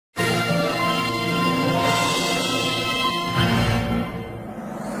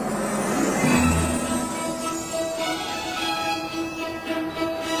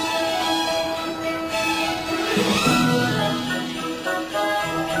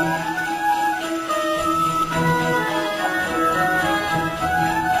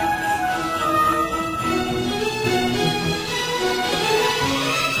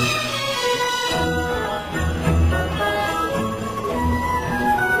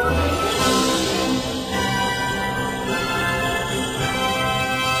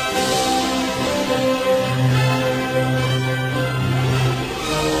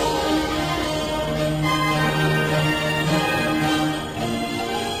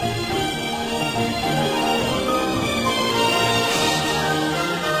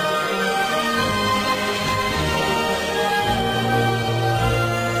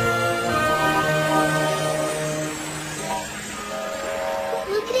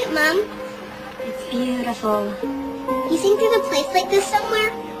Mom? It's beautiful. You think there's a place like this somewhere?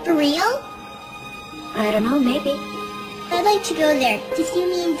 For real? I don't know, maybe. I'd like to go there to see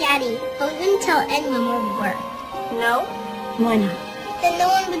me and Daddy, but we wouldn't tell anyone where we were. No? Why not? Then no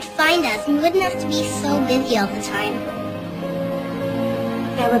one would find us and we wouldn't have to be so busy all the time.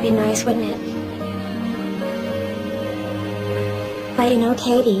 That would be nice, wouldn't it? But you know,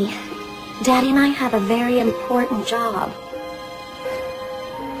 Katie, Daddy and I have a very important job.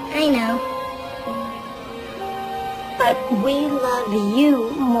 I know. But we love you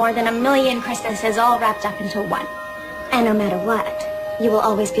more than a million Christmases all wrapped up into one. And no matter what, you will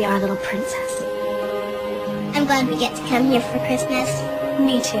always be our little princess. I'm glad we get to come here for Christmas.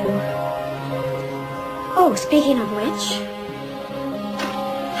 Me too. Oh, speaking of which,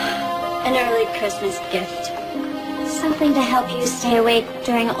 an early Christmas gift. Something to help you stay awake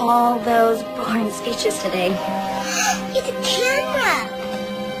during all those boring speeches today. It's a camera!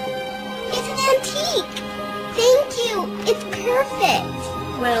 It's an antique! Thank you! It's perfect!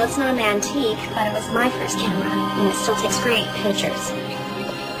 Well, it's not an antique, but it was my first camera, and it still takes great pictures.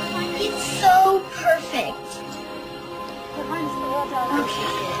 It's so perfect!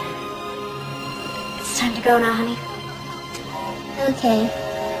 Okay. It's time to go now, honey. Okay.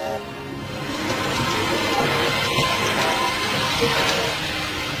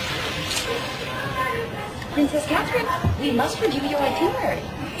 Princess Catherine, we must review your itinerary.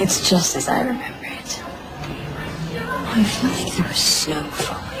 It's just as I remember it. I feel like there was snow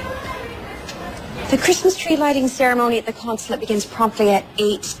falling. The Christmas tree lighting ceremony at the consulate begins promptly at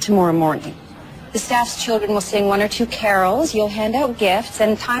 8 tomorrow morning. The staff's children will sing 1 or 2 carols, you'll hand out gifts,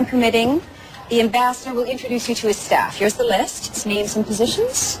 and time permitting, the ambassador will introduce you to his staff. Here's the list, its names and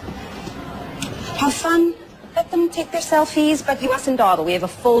positions. Have fun. Let them take their selfies, but you mustn't dawdle. We have a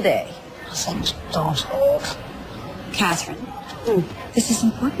full day. Things don't hold. Catherine, this is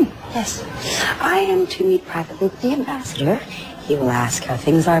important. Yes. I am to meet privately with the ambassador. He will ask how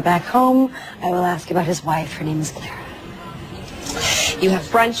things are back home. I will ask about his wife. Her name is Clara. You have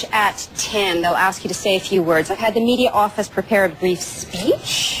brunch at 10. They'll ask you to say a few words. I've had the media office prepare a brief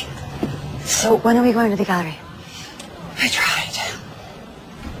speech. So when are we going to the gallery? I tried.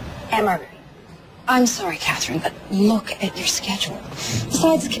 Emma, I'm sorry, Catherine, but look at your schedule.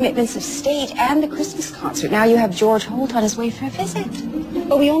 Besides the commitments of state and the Christmas concert, now you have George Holt on his way for a visit.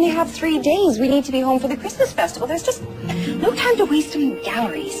 But we only have 3 days. We need to be home for the Christmas festival. There's just no time to waste in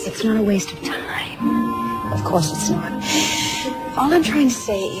galleries. It's not a waste of time. Of course it's not. All I'm trying to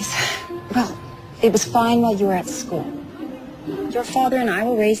say is, well, it was fine while you were at school. Your father and I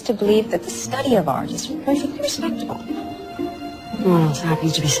were raised to believe that the study of art is perfectly respectable. Well, it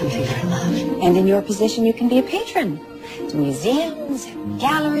happens to be something that I love. And in your position, you can be a patron to museums and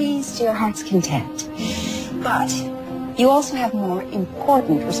galleries to your heart's content. But you also have more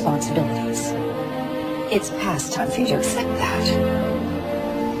important responsibilities. It's past time for you to accept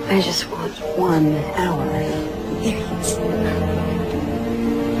that. I just want 1 hour. There he is.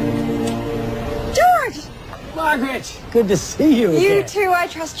 George! Margaret, good to see you again. You too, I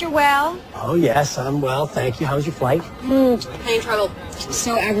trust you're well. Oh, yes, I'm well, thank you. How's your flight? Plane trouble.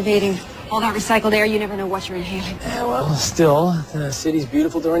 So aggravating. All that recycled air, you never know what you're inhaling. Yeah, well, still, the city's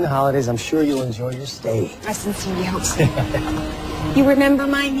beautiful during the holidays. I'm sure you'll enjoy your stay. I sincerely hope so. You remember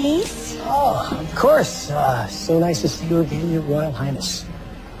my niece? Oh, of course. So nice to see you again, Your Royal Highness.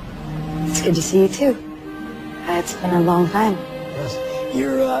 It's good to see you, too. It's been a long time. Yes.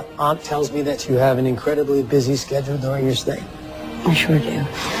 Your aunt tells me that you have an incredibly busy schedule during your stay. I sure do.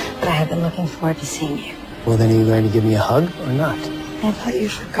 But I have been looking forward to seeing you. Well, then are you going to give me a hug or not? I thought you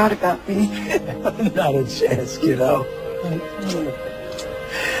forgot about me. Not a chance, kiddo.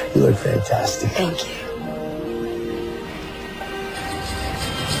 You look fantastic. Thank you.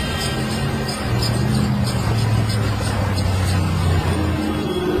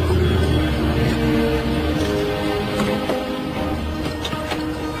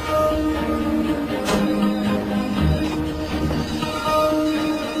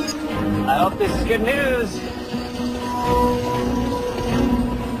 hope this is good news.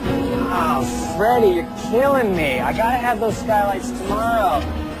 Oh, Freddie, you're killing me. I gotta have those skylights tomorrow.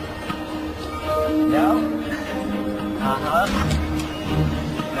 No? Uh-huh.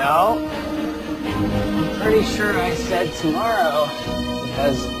 No? I'm pretty sure I said tomorrow,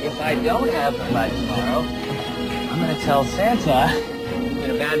 because if I don't have them by tomorrow, I'm gonna tell Santa that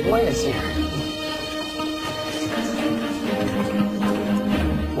a bad boy is here.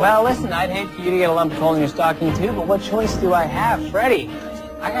 Well, listen, I'd hate for you to get a lump of coal in your stocking, too, but what choice do I have? Freddie,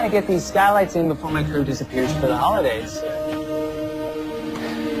 I gotta get these skylights in before my crew disappears for the holidays.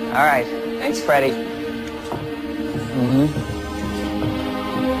 All right. Thanks, Freddie.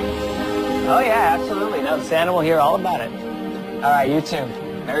 Oh, yeah, absolutely. No, Santa will hear all about it. All right, you too.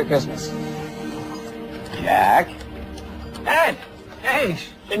 Merry Christmas. Jack? Ed! Hey,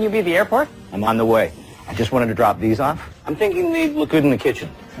 shouldn't you be at the airport? I'm on the way. I just wanted to drop these off. I'm thinking they'd look good in the kitchen,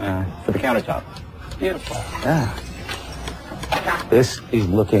 for the countertop. Beautiful. Yeah. This is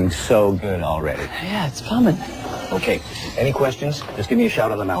looking so good already. Yeah, it's coming. Okay, any questions? Just give me a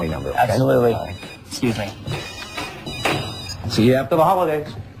shout on the Maui number, okay? Absolutely. Excuse me. See you after the holidays.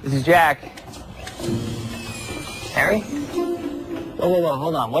 This is Jack. Harry? Whoa,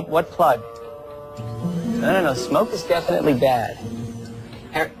 hold on. What plug? No. Smoke is definitely bad.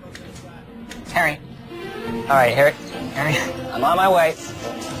 Harry. All right, Harry, I'm on my way.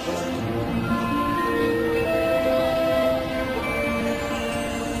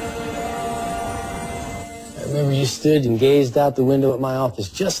 I remember you stood and gazed out the window at my office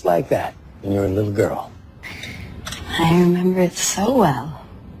just like that when you were a little girl. I remember it so well.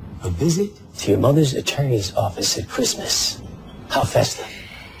 A visit to your mother's attorney's office at Christmas. How festive.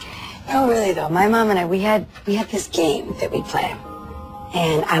 No, really though. My mom and I, we had this game that we'd play.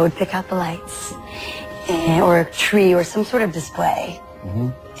 And I would pick out the lights, or a tree, or some sort of display.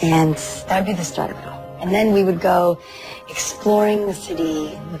 And that would be the start of it all. And then we would go exploring the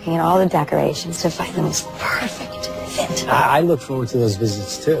city, looking at all the decorations to find the most perfect fit. I look forward to those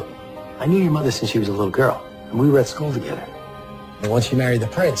visits, too. I knew your mother since she was a little girl, and we were at school together. And once you married the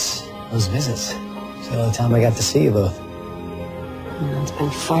prince, those visits, it's the only time I got to see you both. It's been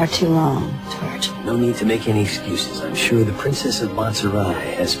far too long, George. No need to make any excuses. I'm sure the Princess of Montserrat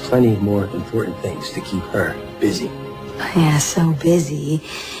has plenty more important things to keep her busy. Yeah, so busy,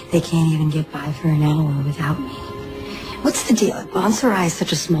 they can't even get by for an hour without me. What's the deal? Montserrat is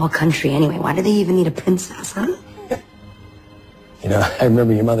such a small country anyway. Why do they even need a princess, huh? You know, I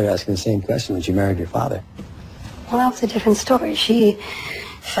remember your mother asking the same question when she married your father. Well, that was a different story. She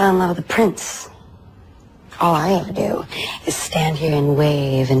fell in love with the prince. All I ever do is stand here and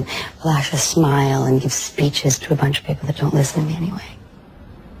wave and flash a smile and give speeches to a bunch of people that don't listen to me anyway.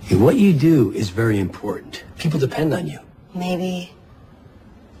 Hey, what you do is very important. People depend on you. Maybe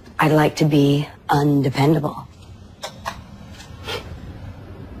I'd like to be undependable.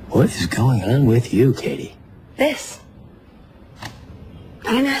 What is going on with you, Katie? This.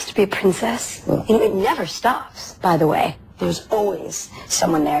 I didn't ask to be a princess. You know, it never stops, by the way. There's always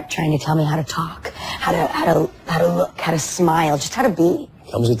someone there trying to tell me how to talk, how to look, how to smile, just how to be.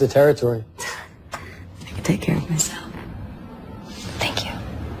 Comes with the territory. I can take care of myself. Thank you.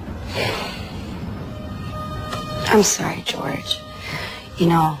 I'm sorry, George. You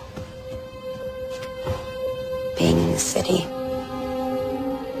know, being in the city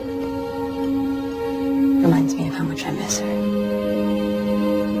reminds me of how much I miss her.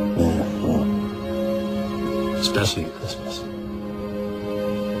 Yeah, well, especially at Christmas.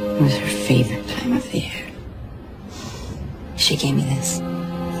 It was her favorite time of the year. She gave me this.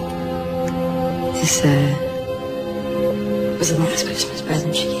 This, was the last Christmas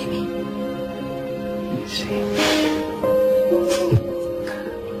present she gave me. Let me see.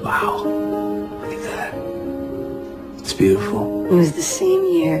 Wow. Look at that. It's beautiful. It was the same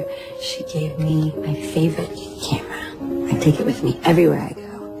year she gave me my favorite camera. I take it with me everywhere I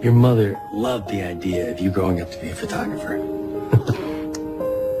go. Your mother loved the idea of you growing up to be a photographer.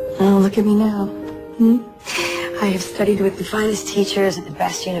 Oh, look at me now. I have studied with the finest teachers at the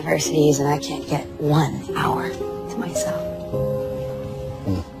best universities, and I can't get 1 hour to myself.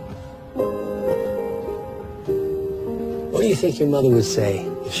 What do you think your mother would say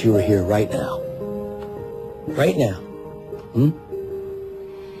if she were here right now? Right now?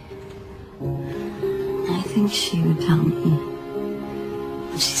 I think she would tell me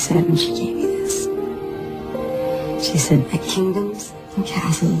what she said when she gave me this. She said that kingdoms and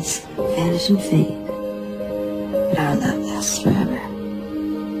castles vanish and fade, but our love lasts forever.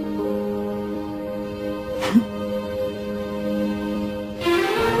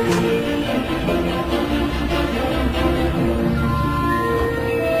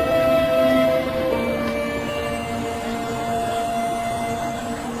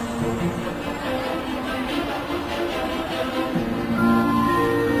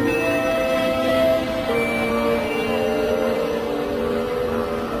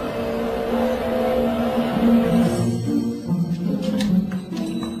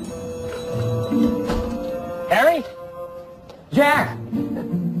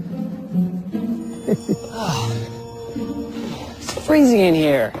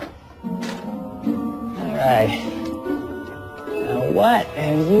 here. All right. Now, what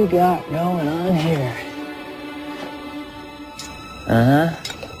have you got going on here?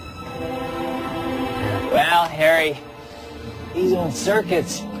 Well, Harry, these old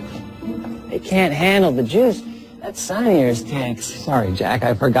circuits, they can't handle the juice that son of yours takes. Sorry, Jack.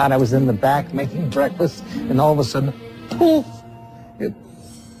 I forgot I was in the back making breakfast, and all of a sudden, poof,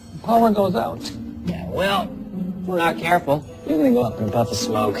 power goes out. Yeah, well, if we're not careful, you're going to go up in a puff of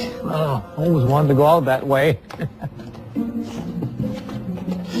smoke. Oh, I always wanted to go out that way.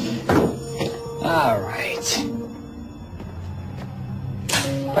 All right.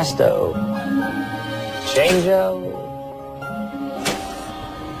 Presto. Changeo.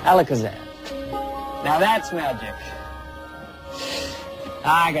 Alakazam. Now that's magic.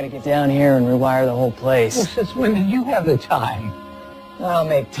 I gotta get down here and rewire the whole place. Well, since when did you have the time? I'll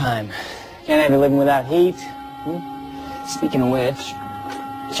make time. Can't have you living without heat. Speaking of which,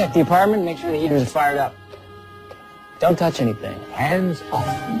 check the apartment, make sure the heaters are fired up. Don't touch anything. Hands off.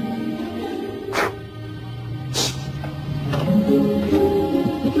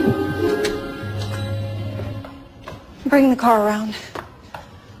 Bring the car around.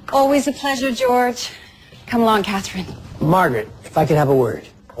 Always a pleasure, George. Come along, Catherine. Margaret, if I could have a word.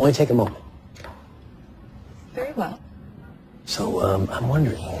 Only take a moment. Very well. So, I'm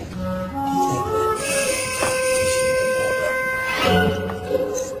wondering.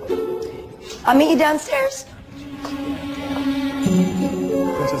 I'll meet you downstairs.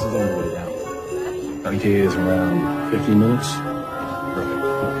 Princess is on the way down. ETA is around 15 minutes. Perfect.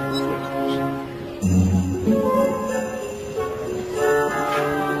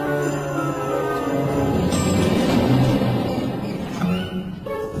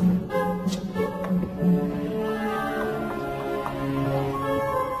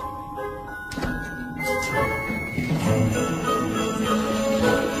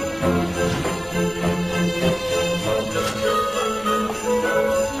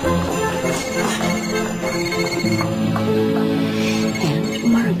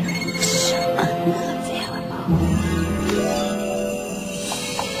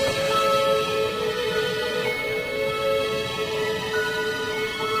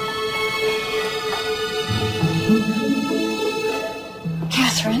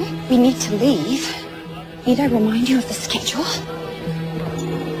 Catherine, we need to leave. Need I remind you of the schedule?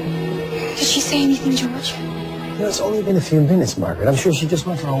 Did she say anything, George? You know, it's only been a few minutes, Margaret. I'm sure she just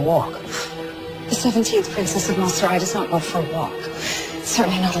went for a walk. The 17th Princess of Montserrat does not go for a walk.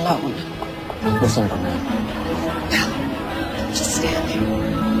 Certainly not alone. What's on her name? Well, just stand there.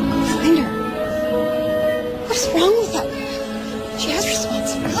 Find her. What is wrong with her? She has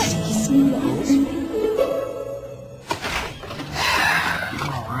responsibilities.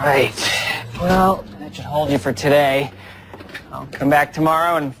 All right. Well, that should hold you for today. I'll come back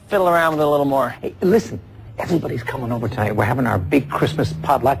tomorrow and fiddle around with it a little more. Hey, listen. Everybody's coming over tonight. We're having our big Christmas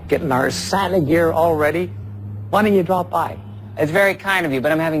potluck, getting our Santa gear all ready. Why don't you drop by? It's very kind of you,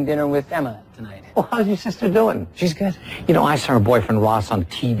 but I'm having dinner with Emma tonight. Well, how's your sister doing? She's good. You know, I saw her boyfriend Ross on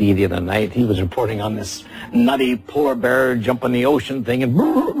TV the other night. He was reporting on this nutty polar bear jump in the ocean thing and...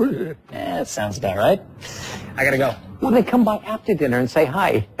 Yeah, that sounds about right. I gotta go. Well, they come by after dinner and say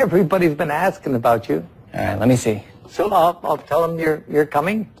hi. Everybody's been asking about you. All right, let me see. So I'll tell them you're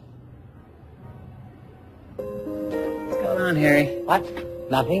coming. What's going on, Harry? What?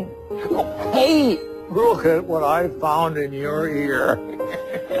 Nothing? Oh, hey! Look at what I found in your ear.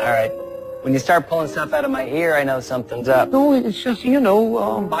 All right. When you start pulling stuff out of my ear, I know something's up. No, it's just, you know,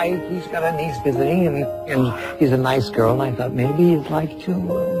 he's got a niece visiting, and he's a nice girl, and I thought maybe he'd like to...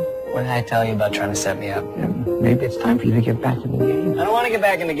 What did I tell you about trying to set me up? Yeah, maybe it's time for you to get back in the game. I don't want to get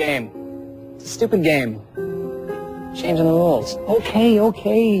back in the game. It's a stupid game. Changing the rules.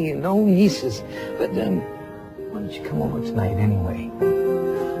 Okay, no nieces. But why don't you come over tonight anyway?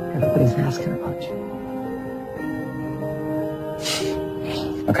 Everybody's asking about you.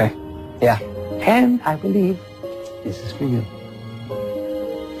 Okay. Yeah. And I believe this is for you.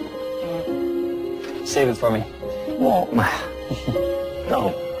 Save it for me. Oh,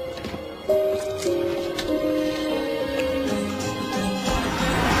 no.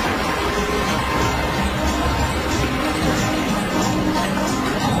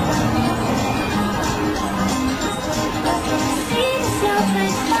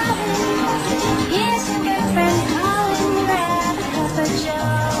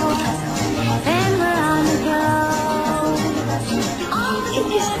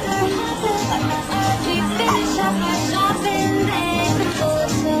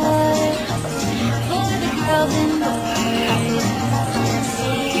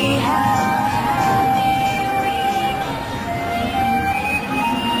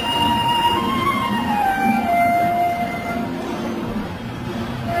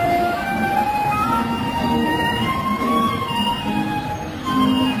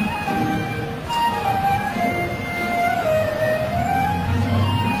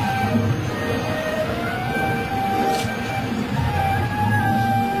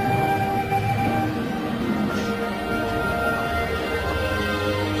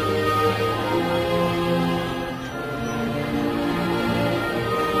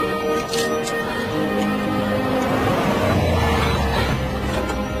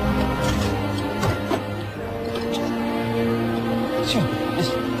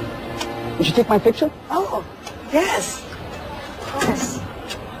 you take my picture? Oh, yes. Of course.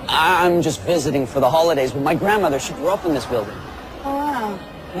 I'm just visiting for the holidays with my grandmother. She grew up in this building. Oh, wow.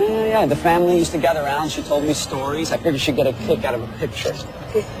 Yeah, the family used to gather around. She told me stories. I figured she'd get a kick out of a picture.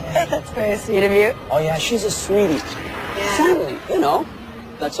 That's very sweet of you. Oh, yeah, she's a sweetie. Yeah. Family, you know.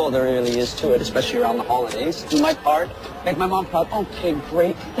 That's all there really is to it, especially around the holidays. Do my part. Make my mom proud. Okay,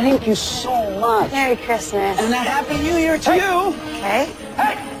 great. Thank you so much. Merry Christmas. And a Happy New Year to you. Okay.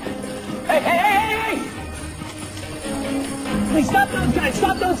 Hey! Hey, hey, hey, hey, hey! Please stop those guys!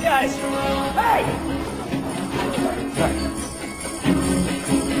 Stop those guys! Hey!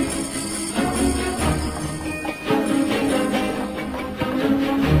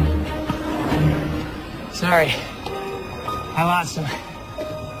 Sorry. I lost him.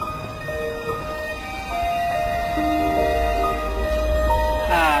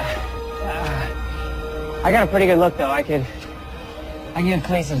 I got a pretty good look, though. I can give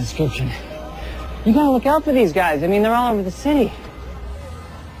Clace a description. You gotta look out for these guys. I mean, they're all over the city.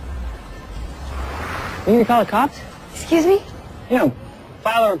 You gonna call the cops? Excuse me? You know,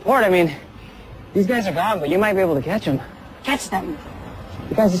 file a report. I mean, these guys are gone, but you might be able to catch them. Catch them.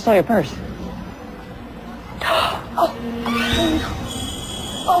 The guys that stole your purse.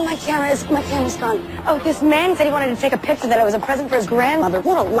 Oh, my camera's gone. Oh, this man said he wanted to take a picture that it was a present for his grandmother.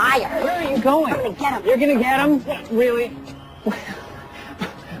 What a liar. Where are you going? I'm gonna get him. You're gonna get him? What, really?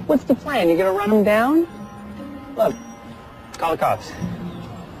 What's the plan? You gonna run him down? Look, call the cops.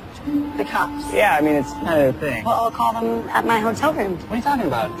 The cops? Yeah, I mean, it's kind of a thing. Well, I'll call them at my hotel room. What are you talking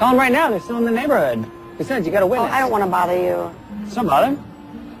about? Call them right now. They're still in the neighborhood. Besides, you got a Oh, witness. I don't want to bother you. It's not bother.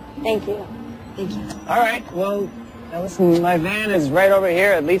 Thank you. Thank you. All right, well, now listen, my van is right over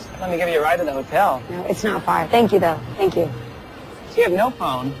here. At least let me give you a ride to the hotel. No, it's not far. Thank you, though. Thank you. So you have no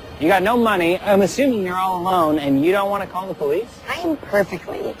phone. You got no money. I'm assuming you're all alone, and you don't want to call the police? I am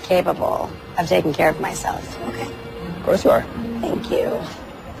perfectly capable of taking care of myself. Okay. Of course you are. Thank you.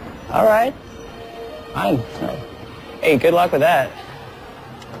 All right. Fine. Hey, good luck with that.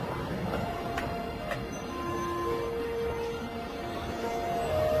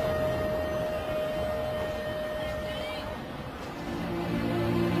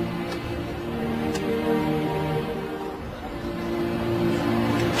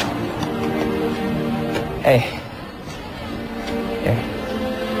 Hey. Here.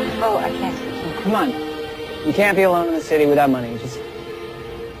 Oh, I can't. Come on. You can't be alone in the city without money. Just...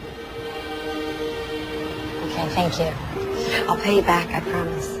 Okay, thank you. I'll pay you back, I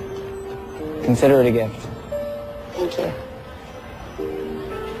promise. consider it a gift. Thank you.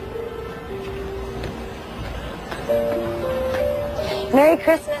 Merry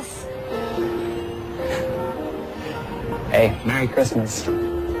Christmas. Hey, Merry Christmas.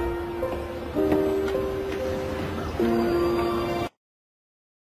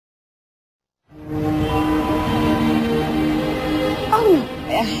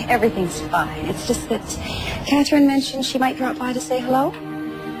 Everything's fine. It's just that Catherine mentioned she might drop by to say hello.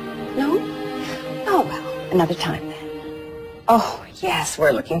 No? Oh, well, another time then. Oh, yes,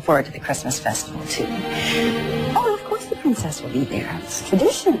 we're looking forward to the Christmas festival, too. Oh, of course the princess will be there. It's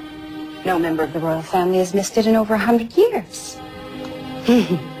tradition. No member of the royal family has missed it in over 100 years.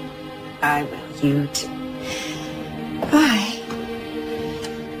 I will. You too. Bye.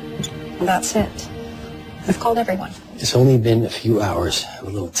 And that's it. I've called everyone. It's only been a few hours. Have a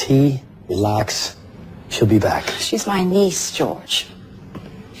little tea, relax. She'll be back. She's my niece, George.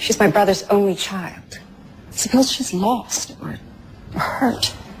 She's my brother's only child. Suppose she's lost or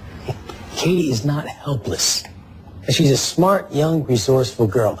hurt. Katie is not helpless. She's a smart, young, resourceful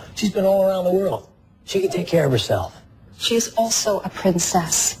girl. She's been all around the world. She can take care of herself. She is also a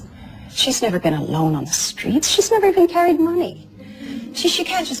princess. She's never been alone on the streets. She's never even carried money. She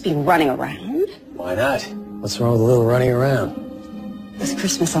can't just be running around. Why not? What's wrong with a little running around? With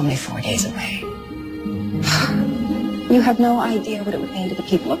Christmas only 4 days away. You have no idea what it would mean to the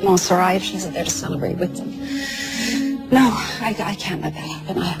people of Montserrat if she isn't there to celebrate with them. No, I can't let that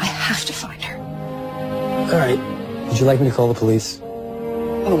happen. I have to find her. All right. Would you like me to call the police?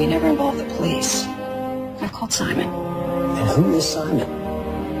 Oh, we never involved the police. I've called Simon. And who is Simon?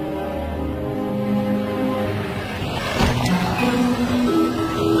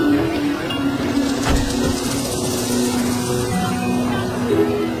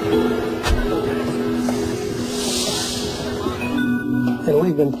 And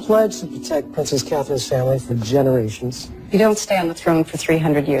we've been pledged to protect Princess Catherine's family for generations. You don't stay on the throne for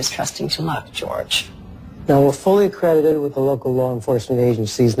 300 years trusting to luck, George. Now, we're fully accredited with the local law enforcement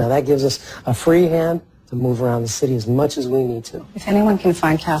agencies. Now, that gives us a free hand to move around the city as much as we need to. If anyone can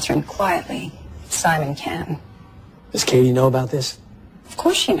find Catherine quietly, Simon can. Does Katie know about this? Of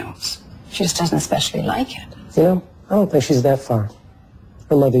course she knows. She just doesn't especially like it. You know, I don't think she's that far.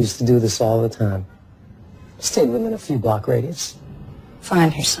 Her mother used to do this all the time. Stayed within a few block radius.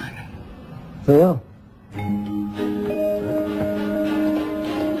 Find her, Simon. We will.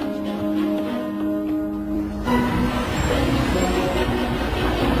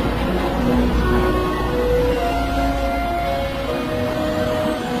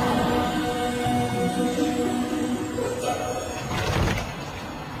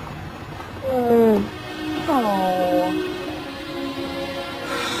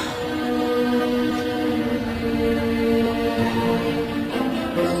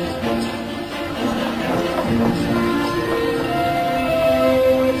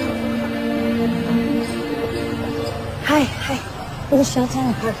 The Shelton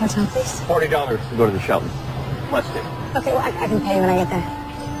or Park Hotel, please. $40 to go to the Shelton. Let's do. Okay, well, I can pay you when I get there.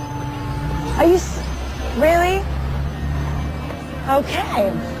 Are you really? Okay,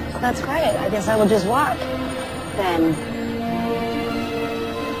 that's great. I guess I will just walk then.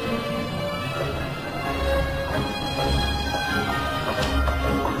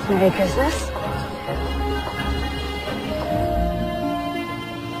 Merry Christmas.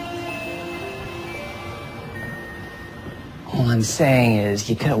 All I'm saying is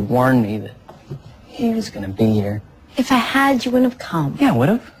you could have warned me that he was going to be here. If I had, you wouldn't have come. Yeah, would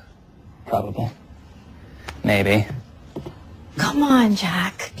have. Probably. Maybe. Come on,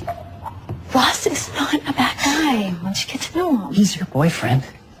 Jack. Ross is not a bad guy once you get to know him. He's your boyfriend.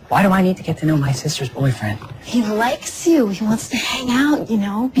 Why do I need to get to know my sister's boyfriend? He likes you. He wants to hang out, you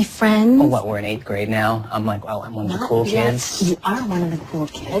know, be friends. Oh, what, we're in 8th grade now? I'm like, well, I'm one of the cool kids. You are one of the cool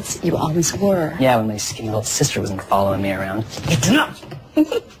kids. You always were. Yeah, when my skinny little sister wasn't following me around. It's enough!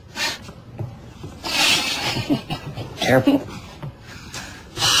 Careful.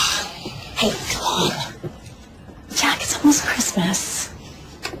 Hey, come on. Jack, it's almost Christmas.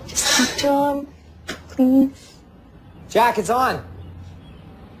 Just talk to him, please. Jack, it's on.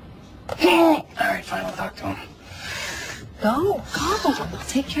 All right, fine, I'll talk to him. Go. I'll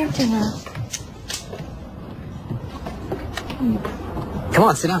take care of dinner. Come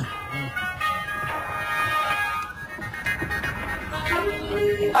on, sit down.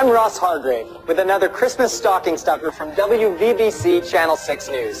 I'm Ross Hargrave with another Christmas stocking stuffer from WVBC Channel 6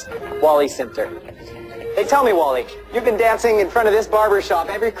 News, Wally Simpter. Hey, tell me, Wally, you've been dancing in front of this barbershop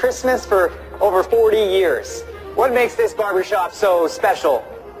every Christmas for over 40 years. What makes this barbershop so special,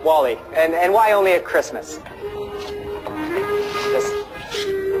 Wally? And why only at Christmas? Listen.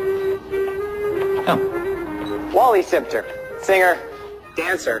 Oh. Wally Simpter, singer,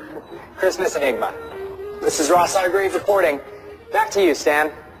 dancer, Christmas enigma. This is Ross Hargrave reporting. Back to you,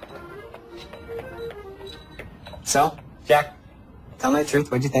 Stan. So, Jack, tell me the truth.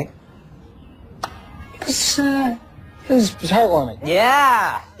 What'd you think? It was heartwarming.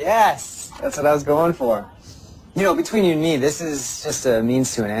 Yeah, yes. That's what I was going for. You know, between you and me, this is just a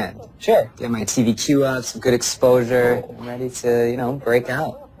means to an end. Sure. Get my TV queue up, some good exposure. I'm ready to, you know, break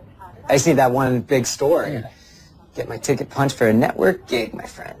out. I just need that one big story. Yeah. Get my ticket punched for a network gig, my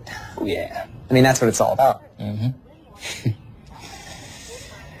friend. Oh, yeah. I mean, that's what it's all about. Mm-hmm.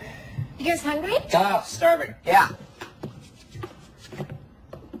 You guys hungry? Oh, starving. Yeah.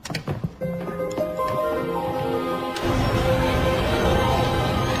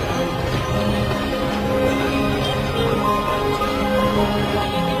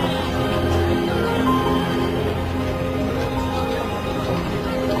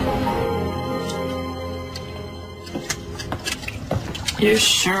 You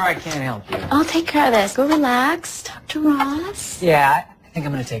sure I can't help you? I'll take care of this. Go relax. Talk to Ross. Yeah, I think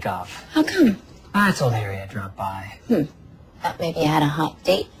I'm going to take off. How come? I told Harry I'd drop by. Thought maybe you had a hot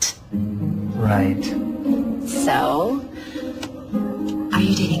date. Right. So, are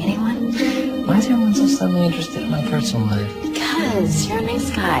you dating anyone? Why is everyone so suddenly interested in my personal life? Because you're a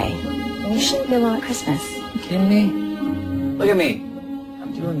nice guy. And you shouldn't be alone at Christmas. You kidding me? Look at me.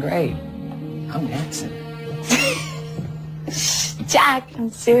 I'm doing great. I'm dancing. Jack, I'm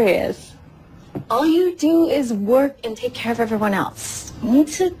serious. All you do is work and take care of everyone else. You need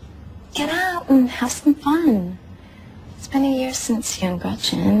to get out and have some fun. It's been a year since you and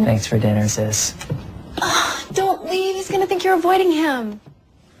Gretchen. Thanks for dinner, sis. Oh, don't leave. He's gonna think you're avoiding him.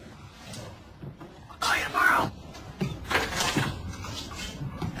 I'll call you tomorrow.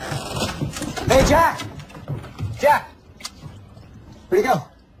 Hey, Jack! Jack! Where'd he go?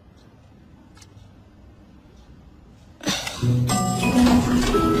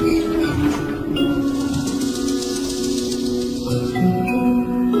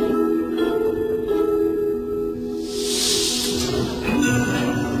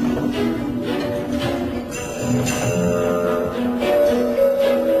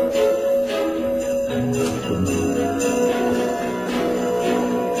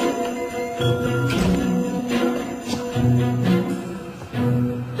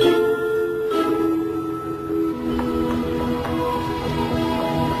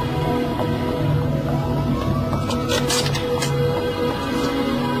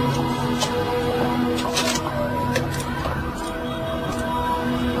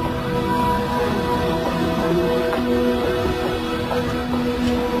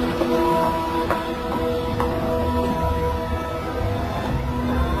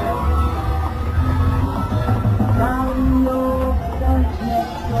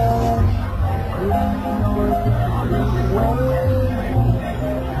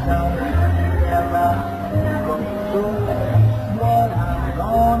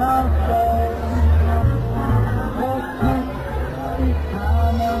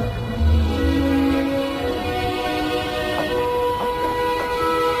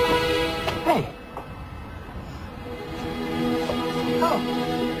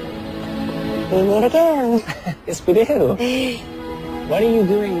 We meet again. Yes, we do. What are you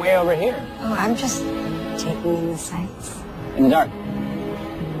doing way over here? Oh, I'm just taking in the sights. In the dark?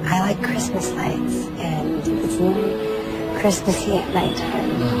 I like Christmas lights, and it's more Christmassy at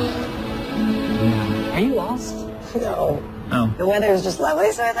nighttime. Are you lost? No. Oh. The weather is just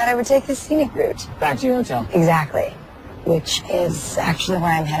lovely, so I thought I would take the scenic route. Back to your hotel. Exactly. Which is actually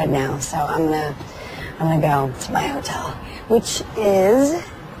where I'm headed now. So I'm gonna go to my hotel, which is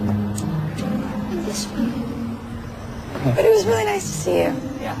this one. But it was really nice to see you.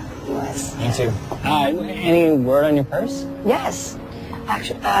 Yeah. It was. Me too. Any word on your purse? Yes.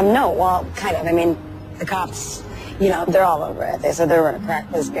 Actually, no. Well, kind of. I mean, the cops, they're all over it. They said they were gonna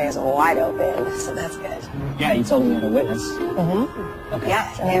crack this case wide open, so that's good. Yeah, you told me you had a witness. Mm-hmm. Okay.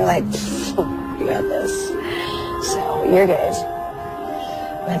 Yeah, and they were like, you got this. So, you're good.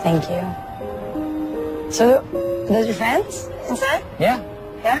 But thank you. So, are those your friends inside? Yeah.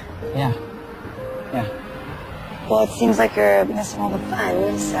 Yeah? Yeah. Yeah. Well, it seems like you're missing all the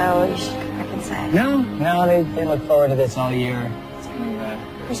fun, so you should come back inside. No, they look forward to this all year. It's a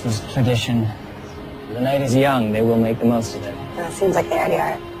Christmas tradition. The night is young. They will make the most of it. Well, it seems like they already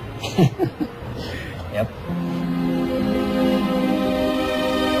are. Yep.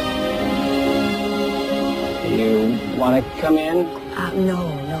 You want to come in? No, I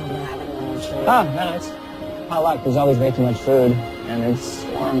haven't lunch. Oh, no, it's potluck. There's always way too much food, and it's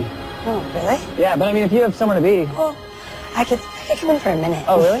warm. Oh, really? Yeah, but I mean, if you have somewhere to be. Well, I could come in for a minute.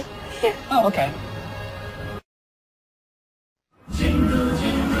 Oh, really? Yeah. Oh, okay.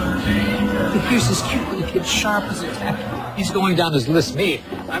 Here's this cute little kid, sharp as a tack. He's going down his list. Me,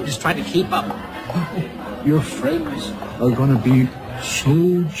 I'm just trying to keep up. Your friends are going to be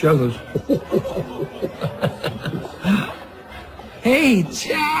so jealous. Hey,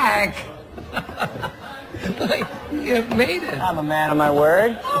 Jack! You made it. I'm a man of my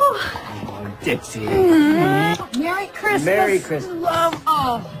word. Oh, Dixie. Merry Christmas. Merry Christmas. Love.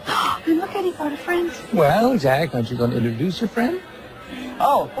 Oh, and look at you got a friend. Well, Jack, aren't you going to introduce your friend?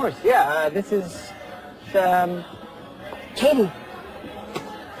 Oh, of course, yeah. This is, Katie.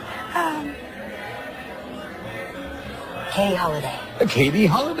 Katie Holiday. Katie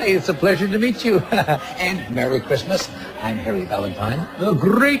Holiday, it's a pleasure to meet you. And Merry Christmas. I'm Harry Valentine, the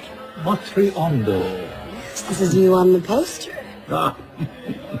great Matriondo. Yes, this is you on the poster. Ah.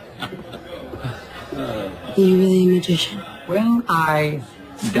 Are you really a magician? Well, I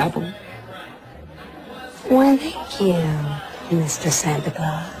dabble. Well, thank you, Mr. Santa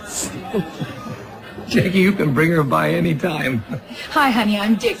Claus. Jackie, you can bring her by any time. Hi, honey.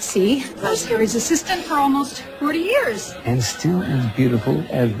 I'm Dixie. I was Harry's assistant for almost 40 years. And still as beautiful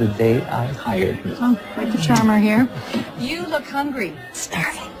as the day I hired her. Oh, quite the charmer here. You look hungry.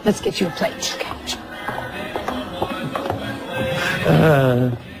 Starving. Let's get you a plate.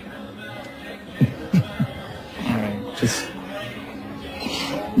 All right, just...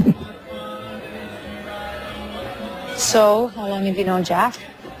 So, how long have you known Jack?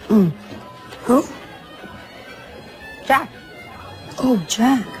 Who? Jack. Oh,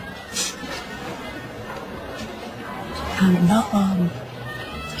 Jack. No,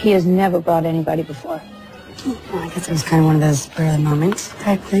 He has never brought anybody before. well, I guess it was kind of one of those spur of the moment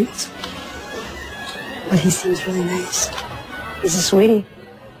type things. But he seems really nice. He's a sweetie.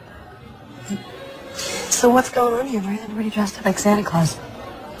 So what's going on here? Why is everybody dressed up like Santa Claus?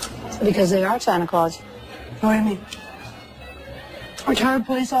 Because they are Santa Claus. What do you mean? Retired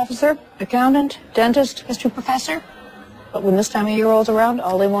police officer, accountant, dentist, history professor. But when this time of year rolls around,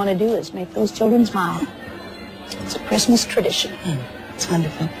 all they want to do is make those children smile. It's a Christmas tradition. It's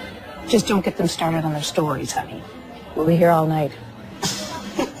wonderful. Just don't get them started on their stories, honey. We'll be here all night.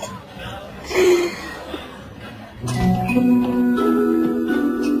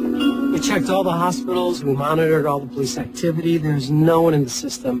 We checked all the hospitals, we monitored all the police activity. There's no one in the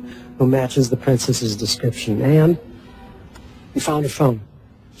system who matches the princess's description. And we found her phone.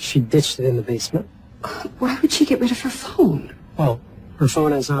 She ditched it in the basement. Why would she get rid of her phone? Well, her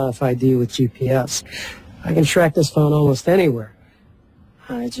phone has RFID with GPS. I can track this phone almost anywhere.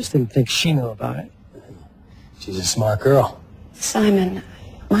 I just didn't think she knew about it. She's a smart girl. Simon,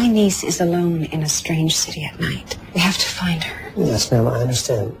 my niece is alone in a strange city at night. We have to find her. Yes, ma'am, I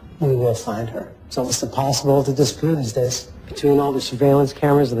understand. We will find her. It's almost impossible to disprove these days. Between all the surveillance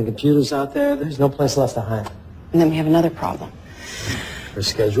cameras and the computers out there, there's no place left to hide. And then we have another problem. Her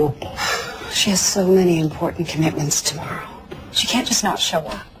schedule? She has so many important commitments tomorrow. She can't just not show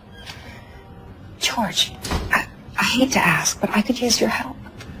up. George, I hate to ask, but I could use your help.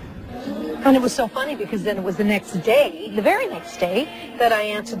 And it was so funny because then it was the next day, the very next day, that I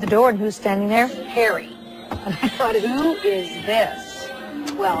answered the door and who's standing there? Harry. And I thought, who is this?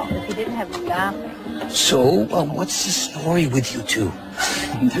 Well, if you didn't have me laughing. So, what's the story with you two?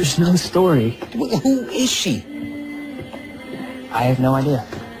 There's no story. Well, who is she? I have no idea.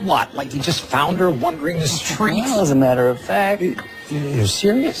 What, like you just found her wandering the streets? Well, as a matter of fact, You're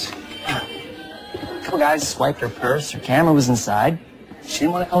serious? a couple guys swiped her purse. Her camera was inside. She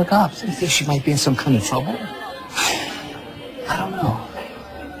didn't want to call the cops. You think she might be in some kind of trouble? I don't know.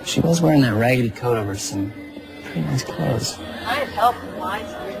 She was wearing that raggedy coat over some pretty nice clothes. I'd help her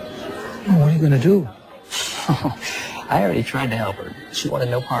wisely. What are you going to do? I already tried to help her. She wanted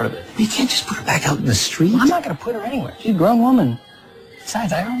no part of it. You can't just put her back out in the street. I'm not going to put her anywhere. She's a grown woman.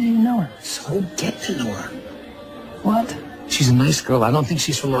 Besides, I don't even know her. So get to know her. What? She's a nice girl. I don't think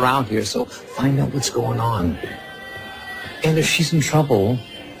she's from around here, so find out what's going on. And if she's in trouble,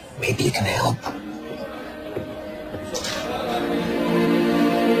 maybe you can help.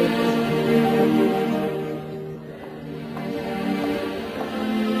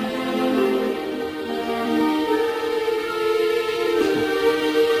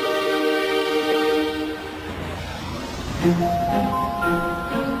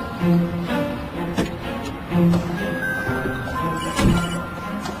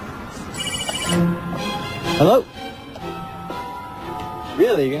 Hello?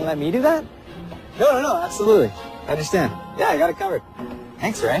 Really? You're gonna let me do that? No, absolutely. I understand. Yeah, I got it covered.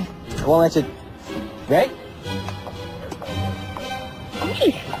 Thanks, Ray. I won't let you... Ray?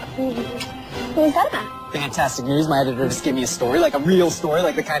 Hey, what was that about? Fantastic news. My editor just gave me a story, like a real story,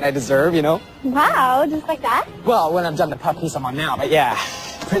 like the kind I deserve, you know? Wow, just like that? Well, when I'm done the pup piece I'm on now, but yeah.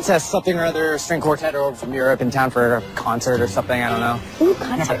 Princess something or other, string quartet over from Europe in town for a concert or something, I don't know. Ooh, I've never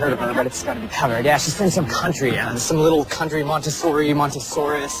concert. heard of her, but it's got to be covered. Yeah, she's from some country, some little country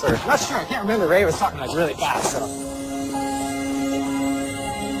Montessorius, or... I'm not sure, I can't remember. Ray was talking like really fast, so...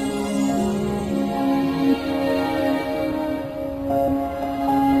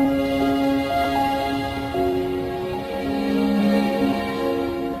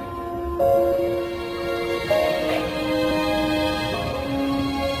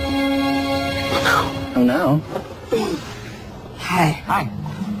 Oh, no. Hi. Hi.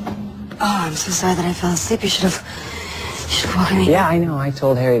 Oh, I'm so sorry that I fell asleep. You should have woken me. Yeah, I know. I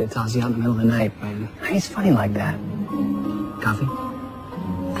told Harry to toss you out in the middle of the night, but he's funny like that. Coffee?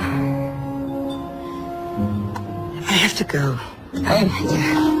 I have to go. Hey.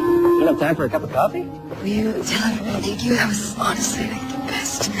 Yeah. You don't have time for a cup of coffee? Will you tell everyone thank you? That was honestly like the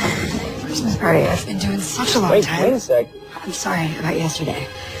best Christmas party I've been doing in such a long time. Wait a sec. I'm sorry about yesterday.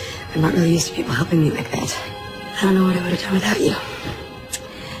 I'm not really used to people helping me like that. I don't know what I would have done without you.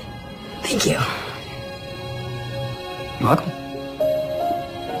 Thank you. You're welcome.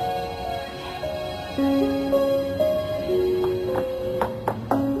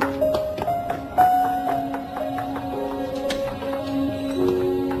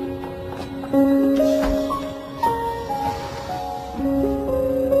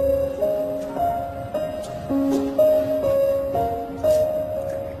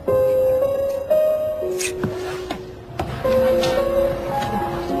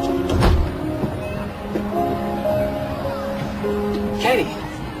 Katie.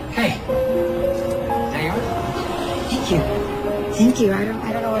 Hey. There you are. Thank you. Thank you. I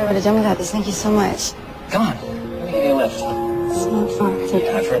don't know what I would have done without this. Thank you so much. Come on. Let me give you a lift. It's not far. It's okay.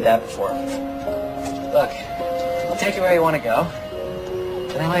 Yeah, I've heard that before. Look, I'll take you where you want to go.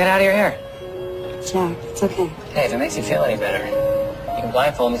 And then I'll get out of your hair. Jack, it's okay. Hey, if it makes you feel any better, you can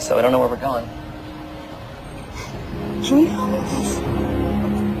blindfold me so I don't know where we're going. Can you help with this?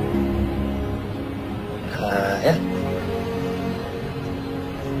 Yeah.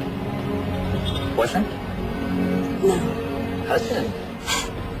 Boyfriend? No. Husband?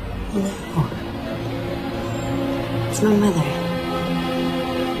 No. It's my mother.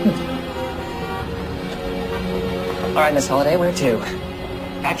 All right, Miss Holiday, where to?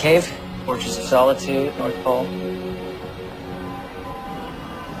 Batcave, Fortress of Solitude, North Pole.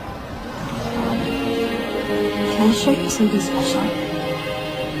 Can I show you something special?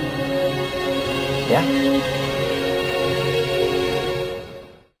 Yeah?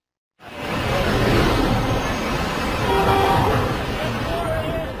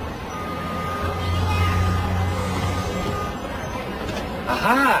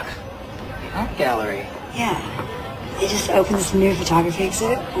 Aha! Art gallery. Yeah. They just opened this new photography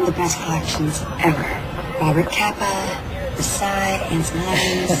exhibit, one of the best collections ever. Robert Capa, Versailles, Anson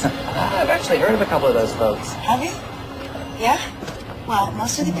Adams. I've actually heard of a couple of those folks. Have you? Yeah? Well,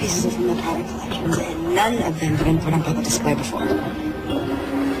 most of the pieces are from the private collections, and none of them have been put on public display before.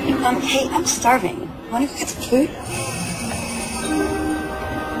 Hey, I'm starving. Want to go get some food?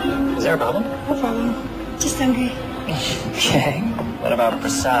 Is there a problem? No problem. Just hungry. Okay. What about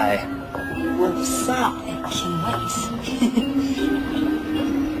Versailles? Well, Versailles can wait.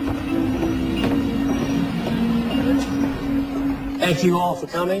 Thank you all for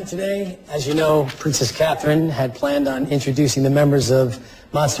coming today. As you know, Princess Catherine had planned on introducing the members of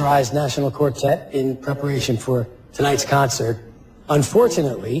Monster High's National Quartet in preparation for tonight's concert.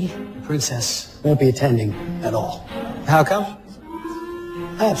 Unfortunately, the princess won't be attending at all. How come?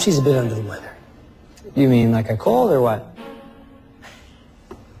 She's a bit under the weather. You mean like a cold or what?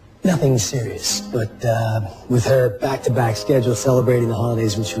 Nothing serious, but with her back-to-back schedule celebrating the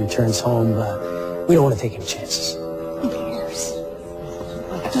holidays when she returns home, we don't want to take any chances.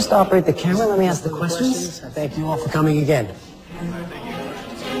 Just operate the camera. Let me ask the questions. Thank you all for coming again.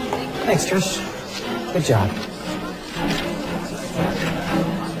 Thanks, Trish. Good job.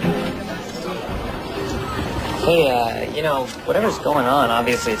 Hey, you know, whatever's going on,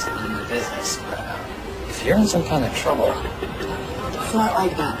 obviously it's none of your business. But if you're in some kind of trouble... It's not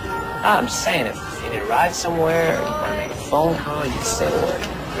like that. I'm just saying, if you need to ride somewhere, or you want to make a phone call, you can say the word.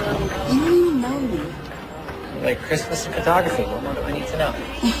 You don't even know me. Like Christmas and photography, what more do I need to know?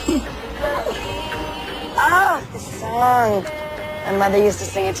 The song. My mother used to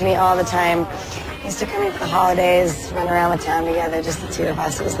sing it to me all the time. We used to come in for the holidays, run around the town together, just the two of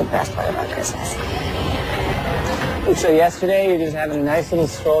us. It was the best part about Christmas. And so yesterday, you're just having a nice little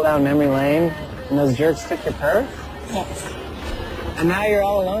stroll down memory lane, and those jerks took your purse? Yes. And now you're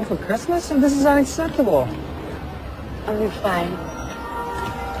all alone for Christmas? And this is unacceptable. I'll be fine.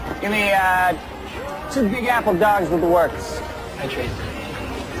 Give me, 2 Big Apple dogs with the works. I treat.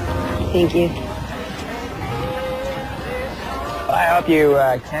 Thank you. Well, I hope you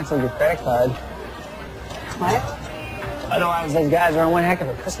canceled your credit card. What? Otherwise, those guys are on one heck of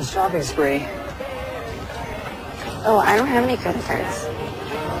a Christmas shopping spree. Oh, I don't have any credit cards.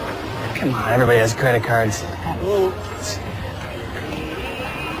 Come on, everybody has credit cards. Not me.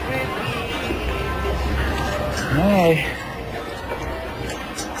 All right.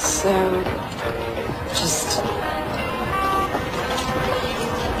 So, just...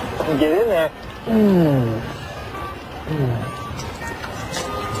 Get in there.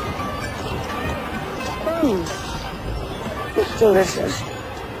 It's delicious.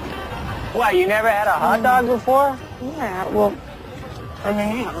 What, you never had a hot dog before? Yeah, well, I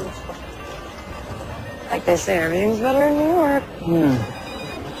mean, like they say, everything's better in New York.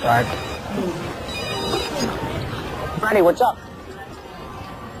 Sorry. Freddie, what's up?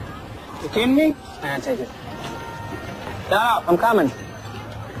 You kidding me? I gotta take it. No, I'm coming.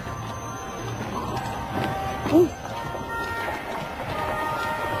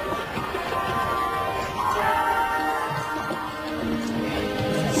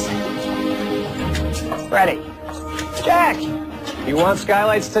 Freddie. Jack! You want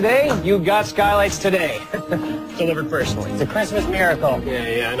skylights today? You got skylights today. Delivered personally. It's a Christmas miracle.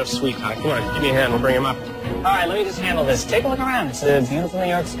 Yeah, enough sweet talk. Come on, give me a hand, we'll bring him up. All right, let me just handle this. Take a look around. It's a beautiful New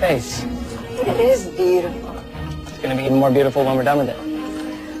York space. It is beautiful. It's going to be even more beautiful when we're done with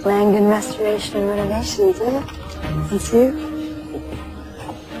it. Langdon Restoration and Renovations, isn't it? That's you?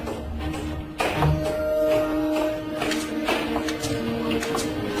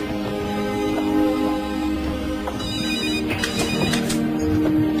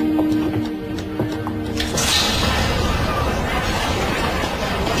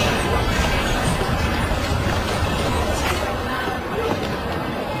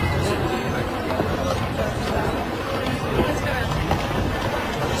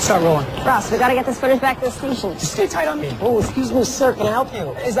 Start rolling. Ross, we gotta get this footage back to the station. Just stay tight on me. Oh, excuse me, sir. Can I help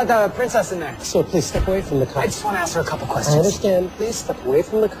you? Is that the princess in there? Sir, please step away from the car. I just want to ask her a couple I questions. understand. Please step away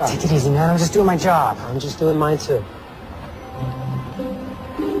from the car. Take it easy, man. I'm just doing my job. I'm just doing mine, too.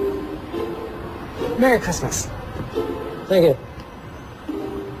 Merry Christmas. Thank you.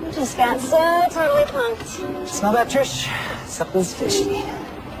 Just got so totally punked. Smell that, Trish? Something's fishy.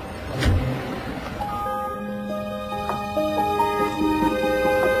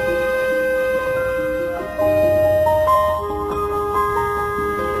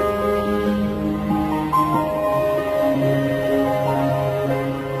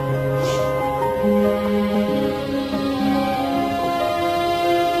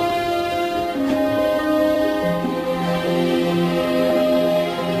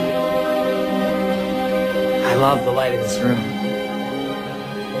 I love the light in this room.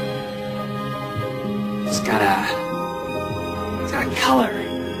 It's got a color.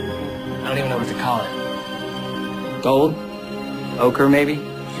 I don't even know what to call it. Gold? Ochre, maybe?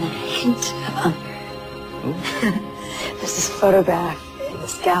 And a hint of umber. There's this photograph in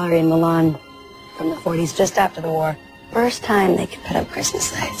this gallery in Milan from the 40s, just after the war. First time they could put up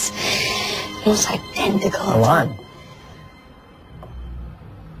Christmas lights. Almost identical. Milan?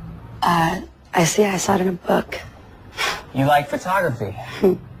 I saw it in a book. You like photography.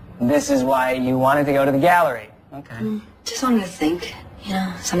 This is why you wanted to go to the gallery. Okay. Just wanted to think,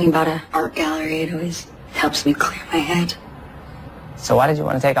 something about an art gallery. It always helps me clear my head. So why did you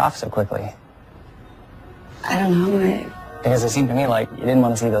want to take off so quickly? I don't know. Because it seemed to me like you didn't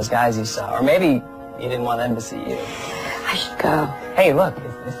want to see those guys you saw. Or maybe you didn't want them to see you. I should go. Hey, look,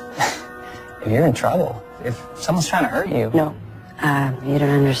 if you're in trouble, if someone's trying to hurt you... No, you don't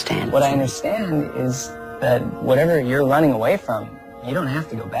understand. What I understand is that whatever you're running away from, you don't have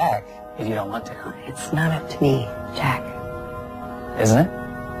to go back if you don't want to. It's not up to me, Jack. Isn't it?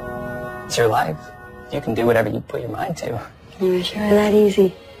 It's your life. You can do whatever you put your mind to. You're sure that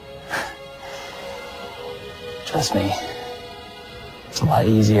easy? Trust me, it's a lot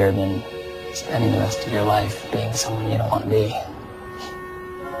easier than spending the rest of your life being someone you don't want to be.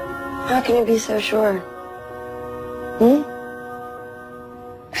 How can you be so sure?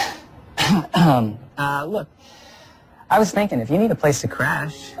 Look, I was thinking if you need a place to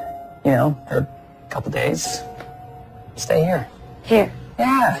crash, for a couple days, stay here. Here?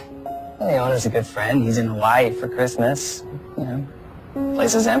 Yeah. The owner's a good friend. He's in Hawaii for Christmas.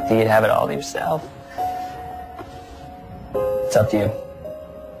 Place is empty. You'd have it all to yourself. It's up to you.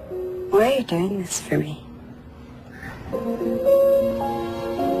 Why are you doing this for me?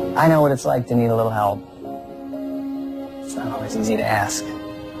 I know what it's like to need a little help. It's not always easy to ask.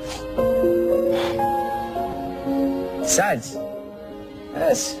 Besides,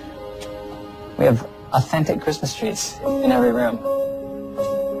 this. We have authentic Christmas trees in every room.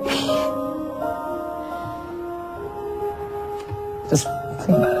 Just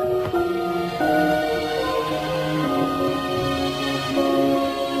think about it.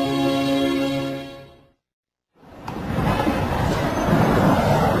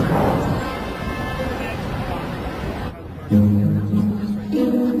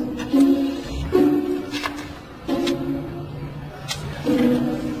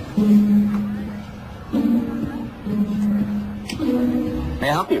 May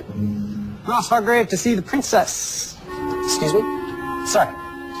I help you? Ross Hargrave to see the princess. Excuse me? Sorry.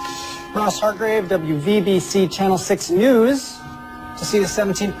 Ross Hargrave, WVBC Channel 6 News, to see the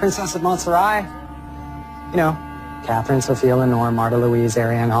 17th Princess of Montserrat. Catherine, Sophia, Lenore, Marta Louise,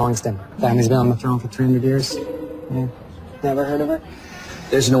 Ariane Hollingston. Family's been on the throne for 300 years. Yeah. Never heard of her?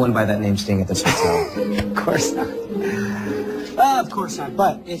 There's no one by that name staying at this hotel. Of course not. Of course not.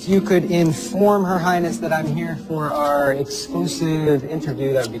 But if you could inform Her Highness that I'm here for our exclusive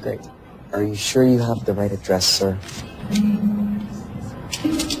interview, that would be great. Are you sure you have the right address, sir?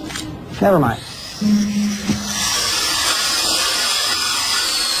 Never mind.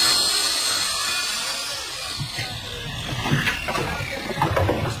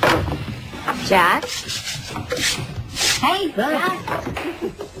 Jack? Hey, Jack.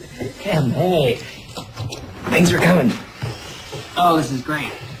 Hey. Thanks for coming. Oh, this is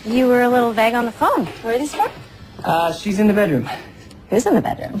great. You were a little vague on the phone. Where are these from? She's in the bedroom. Who's in the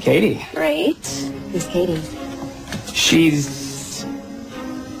bedroom? Katie. Great. Who's Katie?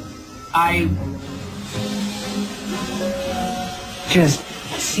 I just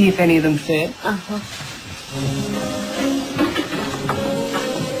see if any of them fit.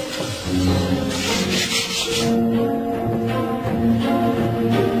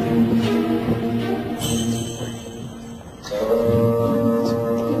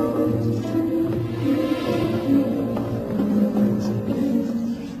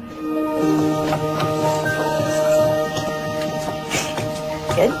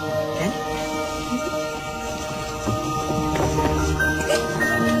 Good.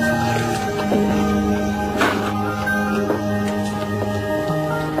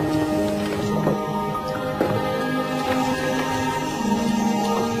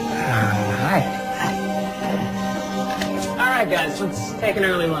 Hi. All right, guys, let's take an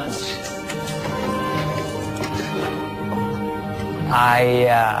early lunch.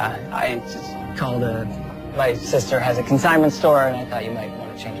 I just called my sister has a consignment store, and I thought you might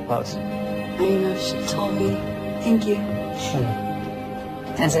want to change your clothes. I know, she told me. Thank you.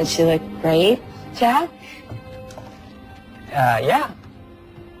 Doesn't she look great, Jack? Yeah.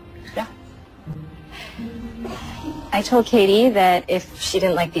 I told Katie that if she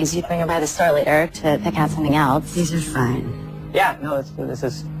didn't like these, you'd bring her by the store later to pick out something else. These are fine. Yeah, no, this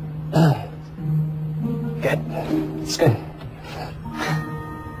is good. It's good.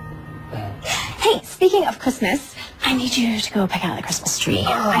 Hey, speaking of Christmas, I need you to go pick out the Christmas tree.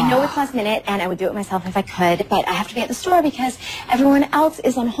 I know it's last minute, and I would do it myself if I could, but I have to be at the store because everyone else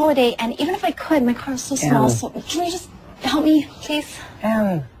is on holiday, and even if I could, my car is so small, so can you just help me, please?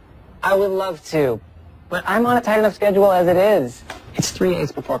 I would love to, but I'm on a tight enough schedule as it is. It's 3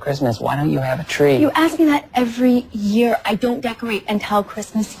 days before Christmas. Why don't you have a tree? You ask me that every year. I don't decorate until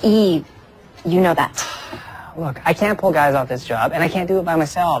Christmas Eve. You know that. Look, I can't pull guys off this job, and I can't do it by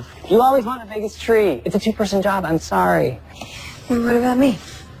myself. You always want the biggest tree. It's a two-person job. I'm sorry. Well, what about me?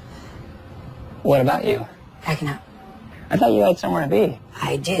 What about you? Packing up. I thought you had somewhere to be.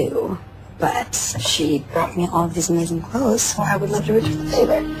 I do, but she brought me all of these amazing clothes, so I would love to return the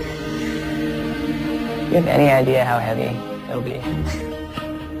favor. You have any idea how heavy it'll be?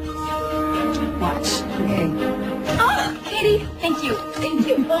 Watch. Okay. Oh, Katie, thank you. Thank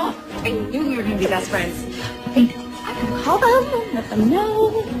you. Oh, I knew we were going to be best friends. I can call them, let them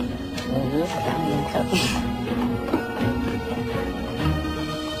know.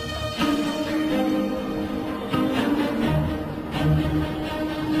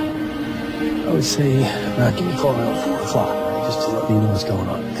 I would say, give me a call around 4 o'clock, right? Just to let me know what's going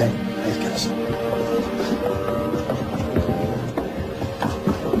on, okay? Thanks, guys.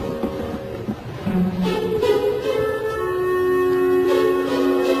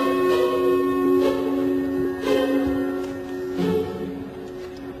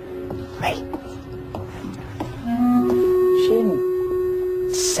 Hey. She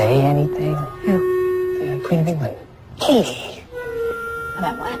didn't say anything. Who? The Queen of England. Katie.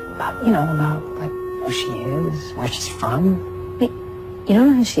 About what? About, about, like, who she is, where she's from. Wait, you don't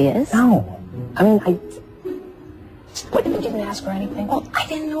know who she is? No. I mean, what, you didn't ask her anything? Well, I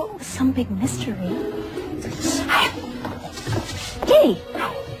didn't know it was some big mystery. Katie!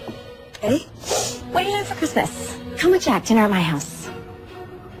 Hey? What are you doing for Christmas? Come with Jack, dinner at my house.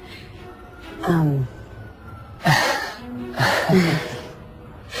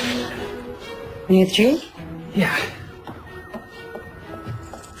 Near the tree? Yeah.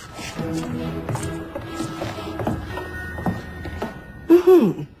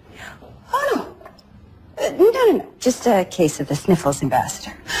 Mm-hmm. Oh, no. No. Just a case of the sniffles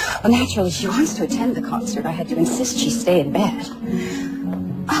ambassador. Well, naturally, she wants to attend the concert. I had to insist she stay in bed.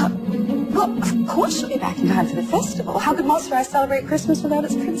 Well, of course she'll be back in time for the festival. How could most of us celebrate Christmas without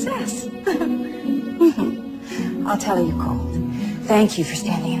its princess? I'll tell her you called. Thank you for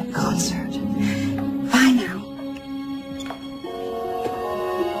standing in at the concert. Bye now.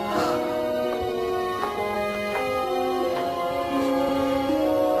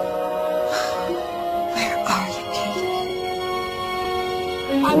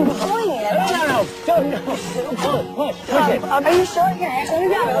 I'm pulling it. No. Don't pull it. Push it. Are you sure? Here, let me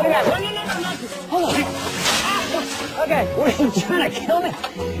grab it. No. Hold on. Okay, what are you trying to kill me?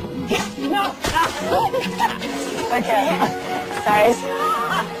 No. Okay. Sorry.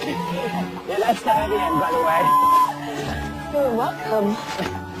 Yeah, that's the heavy end, by the way. You're welcome.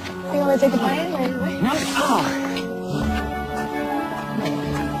 You want to take a bite anyway? No. Oh.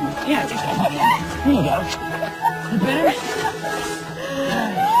 Yeah, take that. Here you go. You better?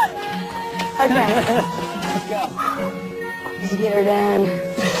 Okay. Let's go. Let's get her done.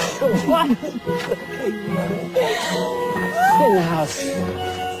 What? Get in the house.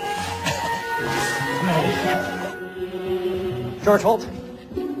 George Holt.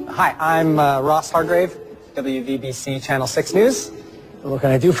 Hi, I'm Ross Hargrave, WVBC Channel 6 News. What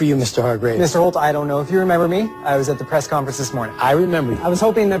can I do for you, Mr. Hargrave? Mr. Holt, I don't know if you remember me. I was at the press conference this morning. I remember you. I was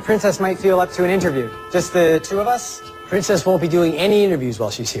hoping the princess might feel up to an interview. Just the two of us. Princess won't be doing any interviews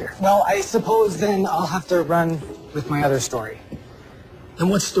while she's here. Well, I suppose then I'll have to run with my other story. And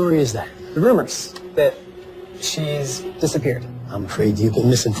what story is that? The rumors that she's disappeared. I'm afraid you've been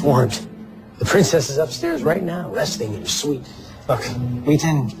misinformed. The princess is upstairs right now, resting in her suite. Look, we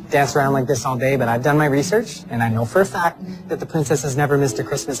can dance around like this all day, but I've done my research, and I know for a fact that the princess has never missed a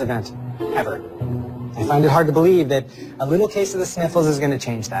Christmas event. Ever. I find it hard to believe that a little case of the sniffles is going to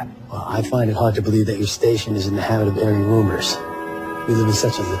change that. Well, I find it hard to believe that your station is in the habit of airing rumors. We live in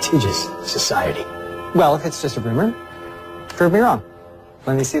such a litigious society. Well, if it's just a rumor, prove me wrong.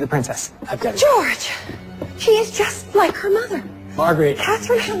 Let me see the princess. I've got it. George! She is just like her mother. Margaret.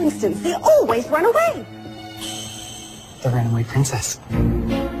 Catherine Hellingstons. They always run away. The runaway princess.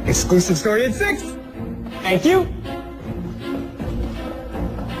 Exclusive story at 6. Thank you. Thank you.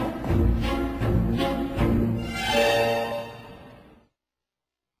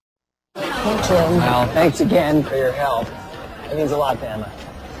 Well, thanks again for your help. It means a lot to Emma.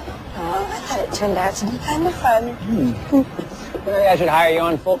 Oh, I thought it turned out to be kind of fun. Maybe I should hire you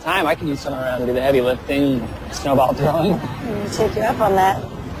on full time. I could use someone around to do the heavy lifting, snowball throwing. I'm gonna take you up on that.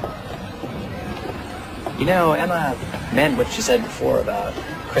 You know, Emma meant what she said before about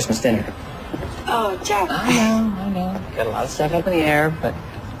Christmas dinner. Oh, Jack. I know. Got a lot of stuff up in the air, but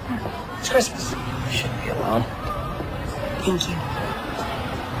it's Christmas. You shouldn't be alone. Thank you.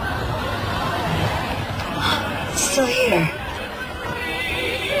 It's still here.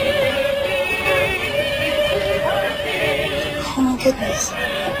 goodness.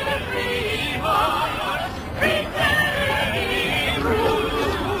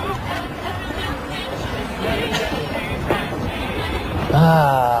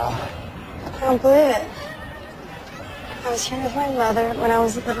 Ah. I don't believe it. I was here with my mother when I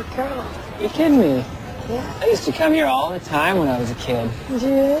was a little girl. You kidding me? Yeah. I used to come here all the time when I was a kid. Did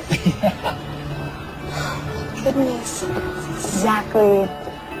you? Yeah. Goodness. It's exactly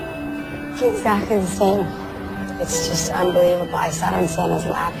the same. It's just unbelievable. I sat on Santa's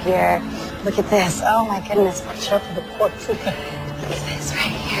lap here. Look at this. Oh my goodness. Watch out for the pork. Look at this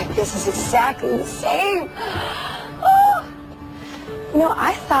right here. This is exactly the same. Oh. You know,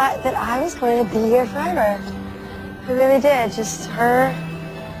 I thought that I was going to be here forever. I really did. Just her,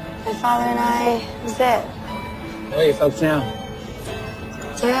 my father, and I. Was it. Where are your folks now?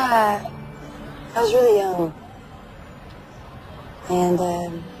 Yeah. I was really young. And,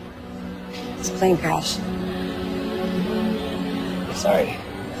 this plane crashed. I'm sorry.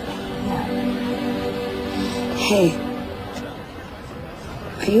 Yeah. Hey.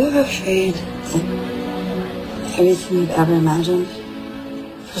 Are you ever afraid that everything you've ever imagined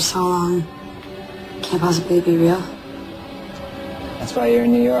for so long can't possibly be real? That's why you're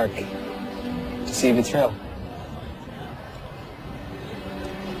in New York. To see if it's real.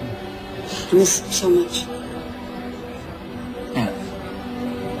 I miss him so much. Yeah.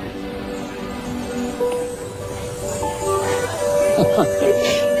 Come here.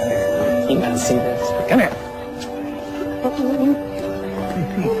 You gotta see this. Come here.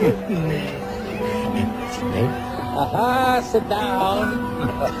 Aha, sit down.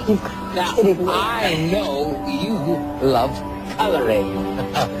 Now, I know you love coloring.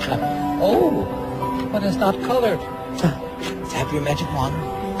 Oh, but it's not colored. Tap your magic wand.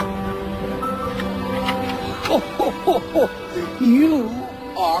 Oh, you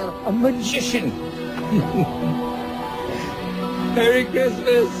are a magician. Merry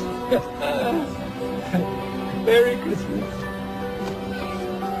Christmas. Merry Christmas.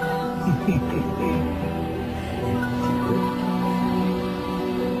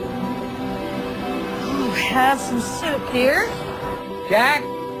 Have some soup here. Jack,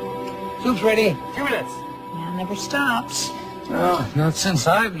 soup's ready. 2 minutes. Man never stops. Oh, not since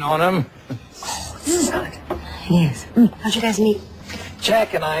I've known him. This is good. It is. How'd you guys meet?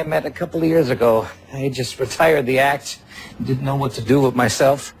 Jack and I met a couple of years ago. I just retired the act. Didn't know what to do with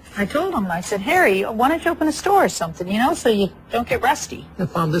myself. I told him, I said, Harry, why don't you open a store or something, you know, so you don't get rusty. I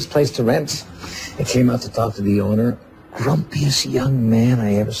found this place to rent. I came out to talk to the owner. Grumpiest young man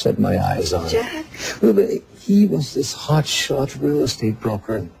I ever set my eyes on. Jack? Well, he was this hotshot real estate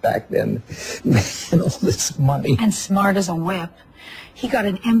broker back then. Man, all this money. And smart as a whip. He got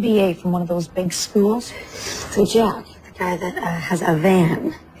an MBA from one of those big schools. So Jack, the guy that has a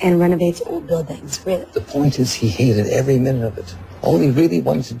van and renovates old buildings, really? The point is he hated every minute of it. All he really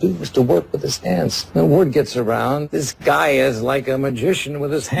wanted to do was to work with his hands. When word gets around, this guy is like a magician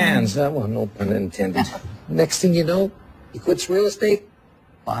with his hands. Well, no pun intended. Next thing you know, he quits real estate,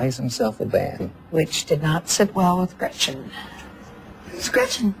 buys himself a van. Which did not sit well with Gretchen. Who's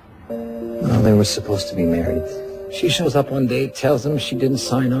Gretchen? Well, they were supposed to be married. She shows up one day, tells him she didn't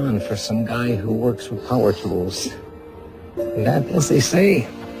sign on for some guy who works with power tools. And that, as they say,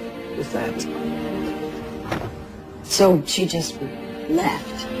 is that. So she just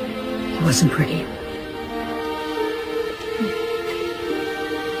left. It wasn't pretty.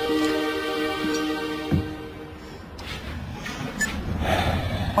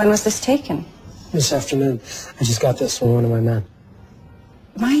 When was this taken? This afternoon. I just got this from one of my men.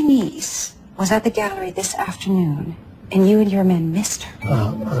 My niece was at the gallery this afternoon, and you and your men missed her.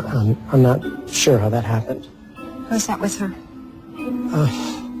 I'm not sure how that happened. Who's that with her?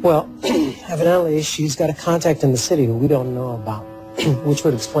 Well, evidently she's got a contact in the city who we don't know about, which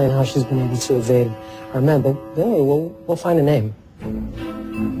would explain how she's been able to evade our men. But anyway, we'll find a name.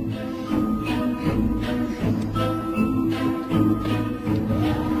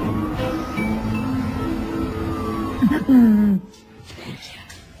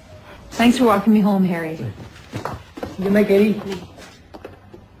 Thanks for walking me home, Harry. Good night, Katie.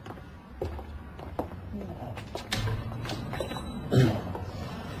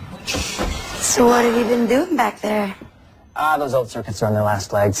 So what have you been doing back there? Those old circuits are on their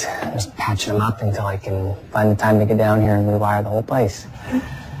last legs. Just patching them up until I can find the time to get down here and rewire the whole place.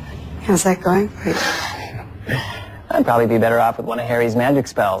 How's that going for you? I'd probably be better off with one of Harry's magic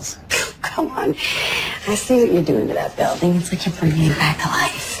spells. Come on. I see what you're doing to that building. It's like you're bringing it back to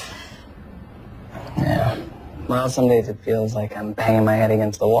life. Yeah. Well, some days it feels like I'm banging my head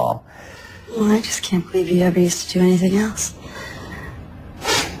against the wall. Well, I just can't believe you ever used to do anything else.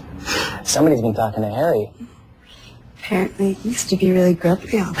 Somebody's been talking to Harry. apparently used to be really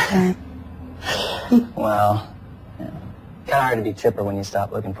grumpy all the time. Well, yeah. Kind of hard to be chipper when you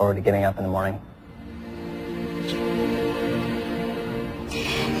stop looking forward to getting up in the morning.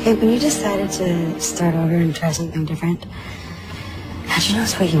 Hey, when you decided to start over and try something different, how'd you know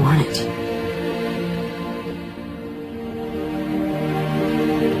it's what you wanted?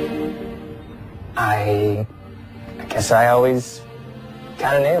 I guess I always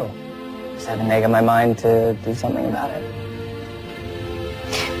kind of knew. Just had to make up my mind to do something about it.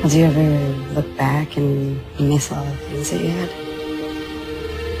 Well, do you ever look back and miss all the things that you had?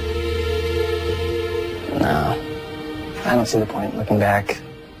 No. I don't see the point in looking back.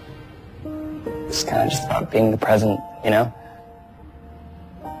 It's kind of just about being the present, you know?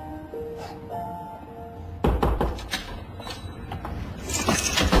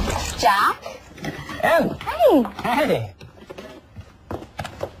 Jack? Em! Hey! Hey!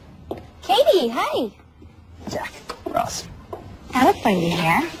 Katie, hi! Jack, Ross. I look fun you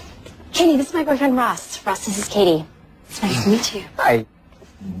here. Katie, this is my boyfriend Ross. Ross, this is Katie. It's nice to meet you. Hi.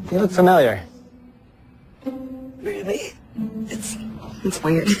 You look familiar. Really? It's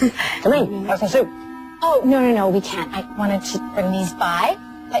weird. Come in, have some soup. Oh, no, we can't. I wanted to bring these by.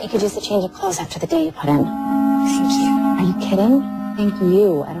 Thought you could use the change of clothes after the day you put in. Thank you. Are you kidding? Thank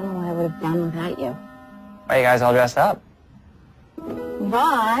you. I don't know what I would have done without you. Why are you guys all dressed up?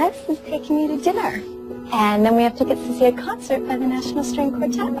 Ross is taking me to dinner. And then we have tickets to see a concert by the National String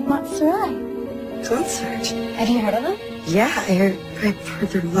Quartet of Montserrat. Concert? Have you heard of them? Yeah, I've heard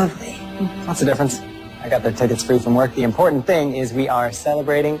they're lovely. What's the difference? I got the tickets free from work. The important thing is we are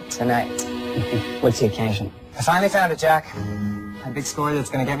celebrating tonight. What's the occasion? I finally found it, Jack. A big story that's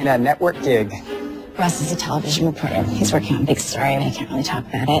going to get me that network gig. Russ is a television reporter. He's working on a big story, and I can't really talk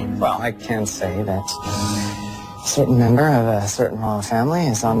about it. Well, I can say that a certain member of a certain royal family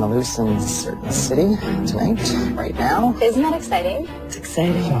is on the loose in a certain city tonight, right now. Isn't that exciting? It's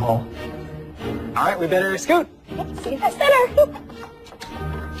exciting. Oh. All right, we better scoot. See you guys dinner.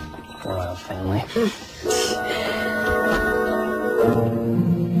 Royal family.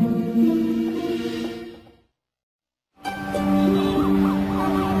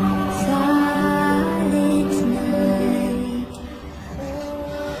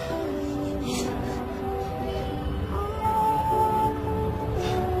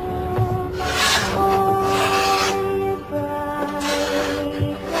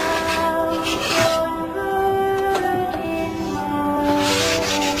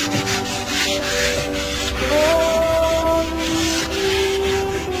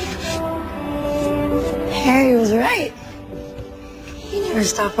 Harry was right. You never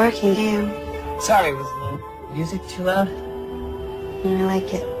stop working, do you? Sorry, was the music too loud? I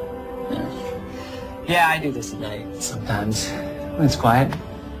like it. Yeah, I do this at night sometimes. When it's quiet,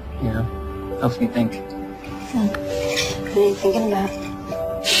 you know, helps me think. What are you thinking about?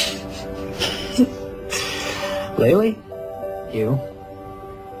 Lately? You.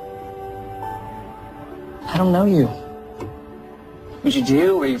 I don't know you. What'd you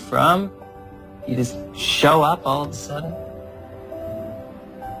do? Where you from? You just show up all of a sudden?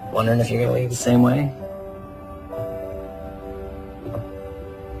 Wondering if you're gonna leave the same way?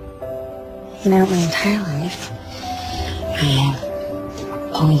 You know, my entire life,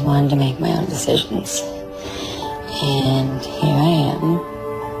 I've always wanted to make my own decisions. And here I am,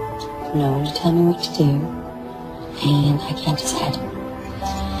 no one to tell me what to do, and I can't decide.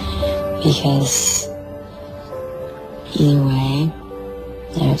 Because either way,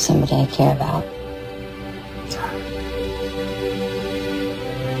 there's somebody I care about.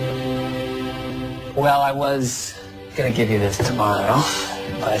 Well, I was gonna give you this tomorrow,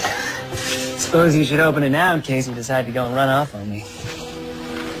 but suppose you should open it now in case you decide to go and run off on me.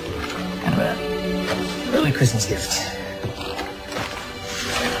 Kind of an early Christmas gift.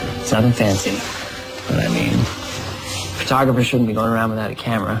 It's nothing fancy, but I mean, photographers shouldn't be going around without a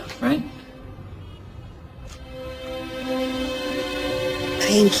camera, right?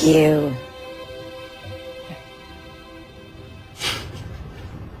 Thank you.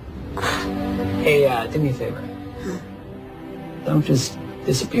 Hey, do me a favor. Don't just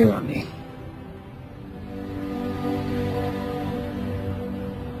disappear on me.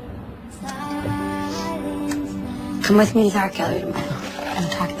 Come with me to the art gallery tomorrow.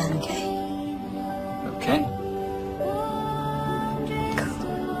 And talk then, okay? Okay.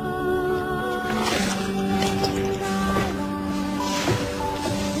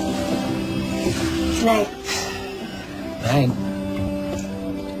 Good night. Night.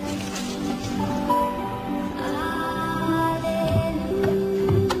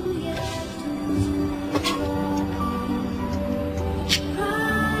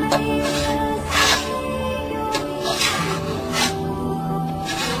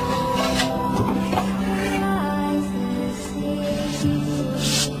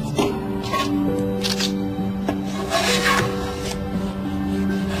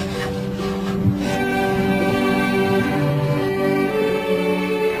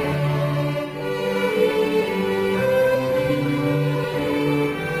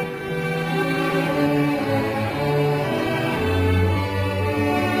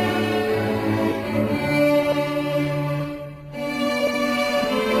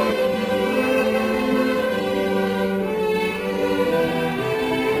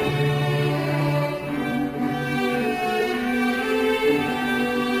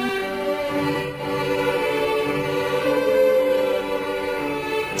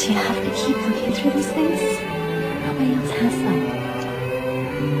 you have to keep looking through these things? Nobody else has them.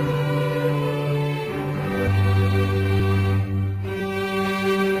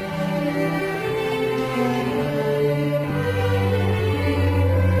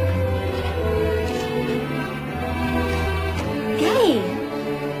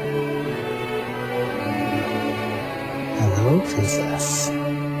 Hello, princess.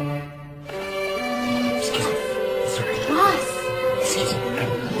 Excuse me. Sorry. Ross! Excuse me.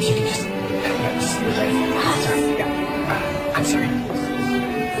 If you can just... Sorry. Yeah. I'm sorry.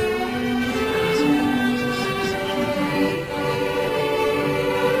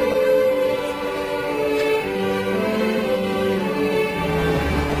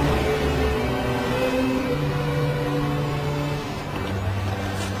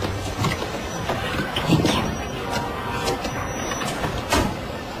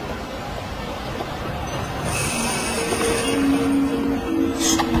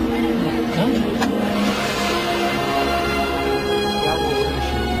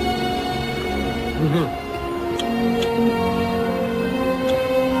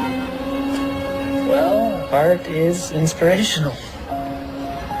 Well, art is inspirational.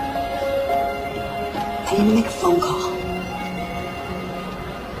 I need to make a phone call.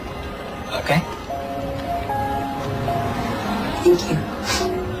 Okay. Thank you.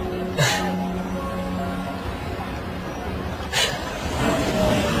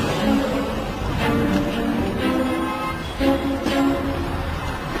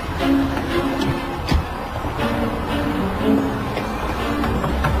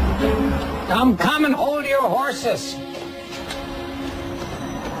 Come and hold your horses.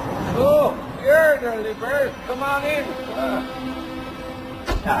 Oh, here, early bird. Come on in.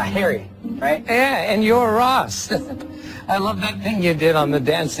 Harry, right? Yeah, and you're Ross. I love that thing you did on the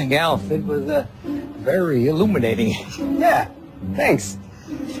dancing elf. It was very illuminating. Yeah, thanks.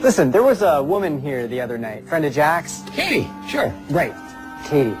 Listen, there was a woman here the other night, friend of Jack's. Katie, sure. Right,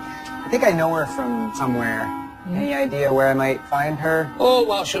 Katie. I think I know her from somewhere. Any idea where I might find her? Oh,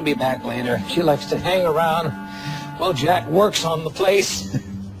 well, she'll be back later. She likes to hang around while Jack works on the place.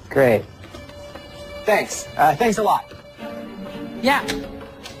 Great. Thanks. Thanks a lot. Yeah.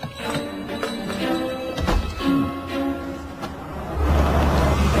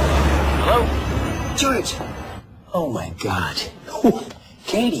 Hello? George! Oh, my God.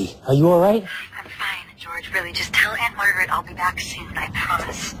 Katie, are you all right? I'm fine, George. Really, just tell Aunt Margaret I'll be back soon. I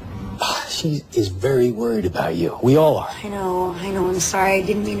promise. She is very worried about you. We all are. I know. I'm sorry. I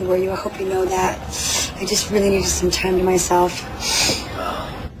didn't mean to worry you. I hope you know that. I just really needed some time to myself.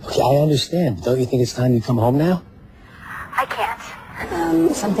 Okay, I understand. Don't you think it's time you come home now? I can't.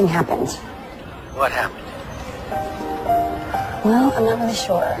 Something happened. What happened? Well, I'm not really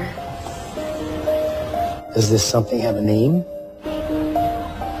sure. Does this something have a name?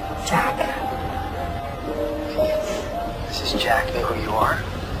 Jack. Does this Jack know who you are?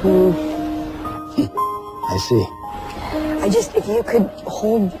 I see. If you could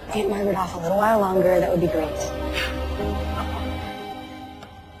hold Aunt Margaret off a little while longer, that would be great.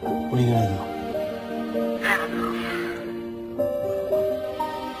 What are you going to do? I don't know.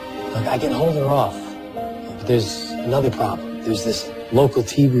 Look, I can hold her off. But there's another problem. There's this local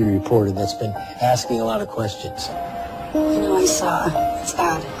TV reporter that's been asking a lot of questions. I know, I saw. It's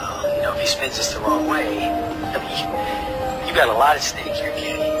bad. If he spins this the wrong way, you got a lot at stake here,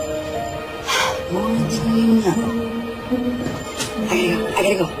 Katie. More than you know. I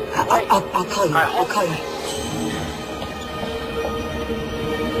gotta go. I'll call you. I'll call you.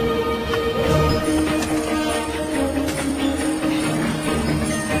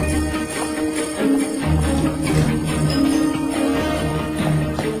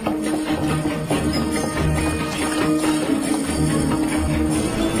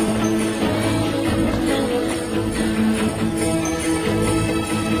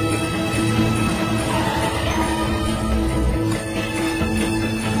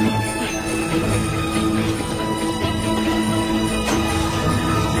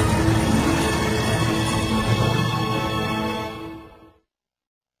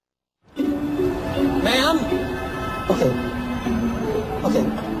 Okay.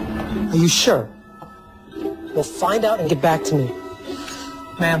 Are you sure? Well, find out and get back to me.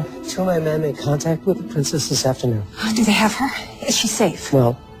 Ma'am, two of my men made contact with the princess this afternoon. Do they have her? Is she safe?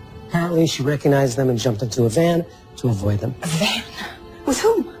 Well, apparently she recognized them and jumped into a van to avoid them. A van? With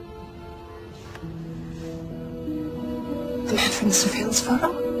whom? The man from the surveillance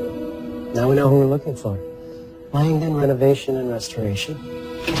photo? Now we know who we're looking for. Langdon Renovation and Restoration.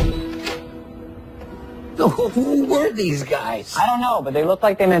 Who were these guys? I don't know, but they look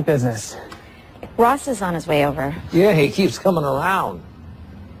like they meant business. Ross is on his way over. Yeah, he keeps coming around.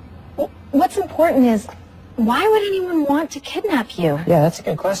 what's important is, why would anyone want to kidnap you? Yeah, that's a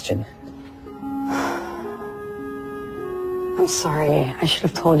good question. I'm sorry. I should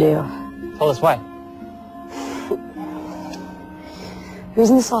have told you. Told us what? The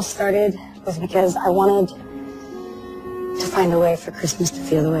reason this all started was because I wanted to find a way for Christmas to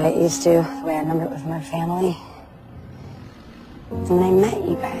feel the way it used to, the way I remember it with my family. And then I met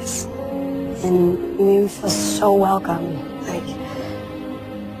you guys, and you made me feel so welcome, like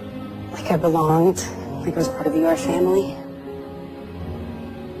I belonged, like I was part of your family.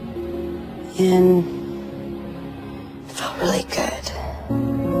 And it felt really good.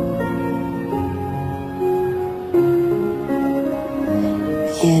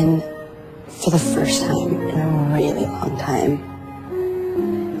 And for the first time in a really long time,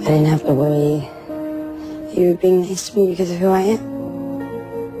 I didn't have to worry that you were being nice to me because of who I am.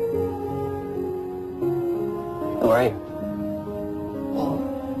 Who are you? Well,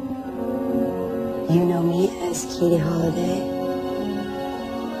 you know me as Katie Holiday.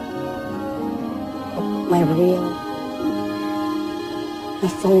 My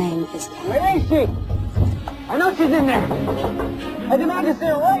full name is Katie. Where is she? I know she's in there. I demand to see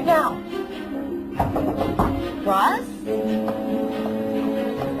her right now. Ross?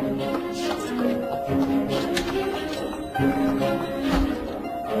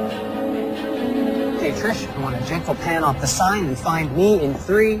 Hey, Trish, I want a gentle pan off the sign and find me in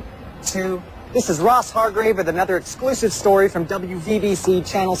 3, 2... This is Ross Hargrave with another exclusive story from WVBC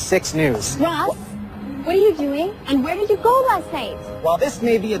Channel 6 News. Ross? What are you doing? And where did you go last night? While this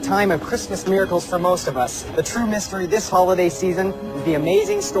may be a time of Christmas miracles for most of us, the true mystery this holiday season is the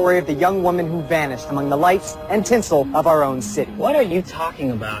amazing story of the young woman who vanished among the lights and tinsel of our own city. What are you talking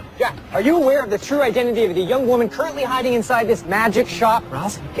about? Jack, are you aware of the true identity of the young woman currently hiding inside this magic shop?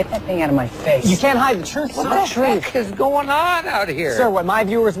 Ross, get that thing out of my face. You can't hide the truth, sir. What the heck is going on out here? Sir, what my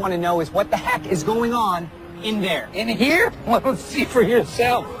viewers want to know is what the heck is going on in there. In here? Well, see for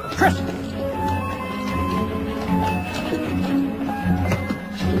yourself. Chris!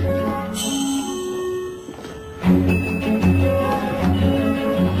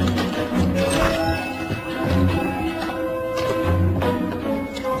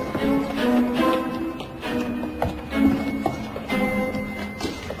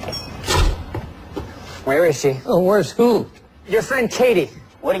 Where is she? Oh, where's who? Your friend Katie.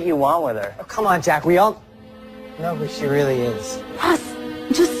 What do you want with her? Oh, come on, Jack. We all know who she really is. Ross,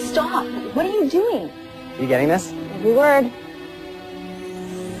 just stop. What are you doing? You getting this? Every word.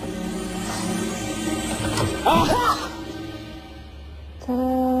 Oh!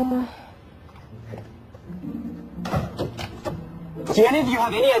 Do any of you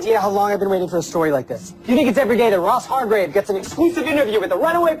have any idea how long I've been waiting for a story like this? Do you think it's every day that Ross Hargrave gets an exclusive interview with a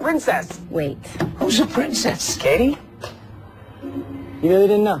runaway princess? Wait. Who's a princess? Katie? You really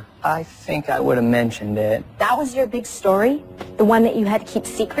didn't know? I think I would have mentioned it. That was your big story? The one that you had to keep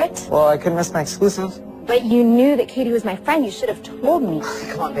secret? Well, I couldn't risk my exclusive. But you knew that Katie was my friend. You should have told me.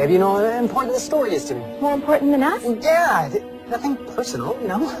 Come on, baby. You know how important the story is to me. More important than us? Yeah, nothing personal, you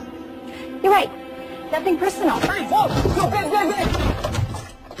know? You're right. Nothing personal. Hey, whoa! Go, big!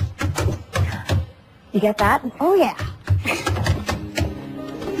 You get that? Oh, yeah.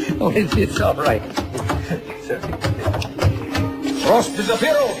 Oh, it's all right. Ross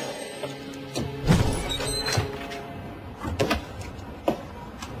Pizzapiro!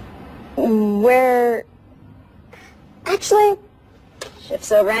 Where... Actually,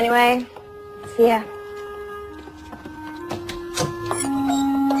 shift's over anyway. See ya.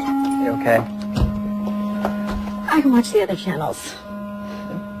 You okay? I can watch the other channels.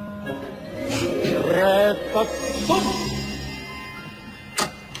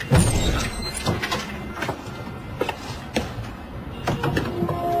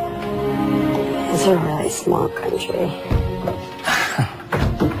 It's a really small country.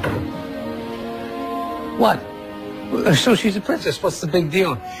 What? So she's a princess. What's the big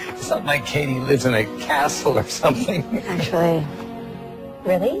deal? It's not like Katie lives in a castle or something. Actually,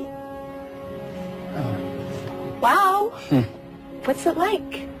 Really? Wow. What's it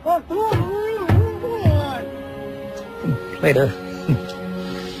like? Later.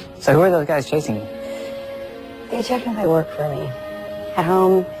 So who are those guys chasing you? they technically work for me. At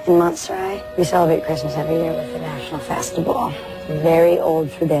home in Montserrat, we celebrate Christmas every year with the National Festival. Very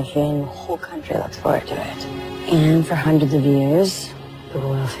old tradition. The whole country looks forward to it. And for hundreds of years, the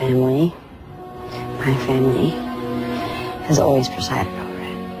royal family, my family, has always presided over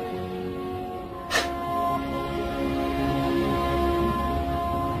it.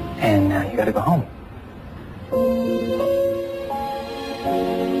 And now you gotta go home.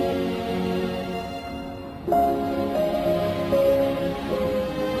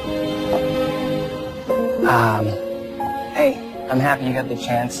 happy you got the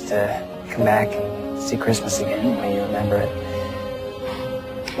chance to come back and see Christmas again when you remember it.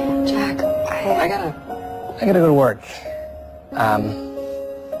 Jack, I gotta go to work.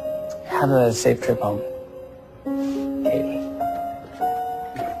 Have a safe trip home. Katie.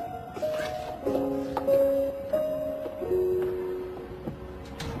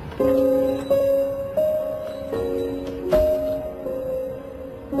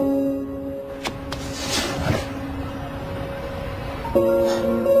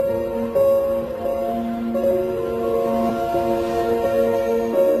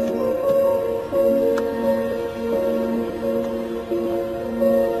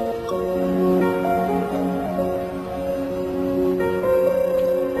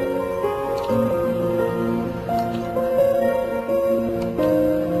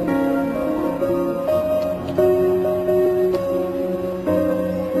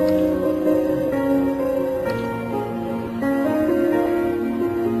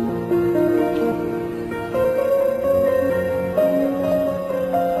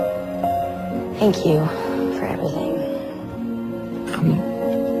 thank you for everything.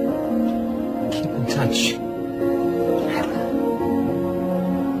 Keep in touch.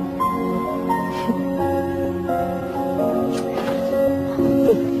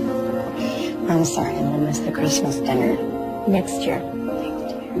 I'm sorry, I'm gonna miss the Christmas dinner. Next year.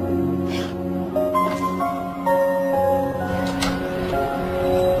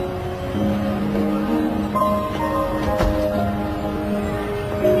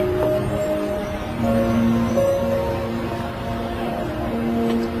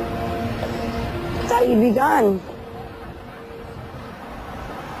 Thought you'd be gone.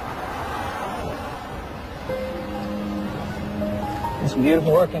 It's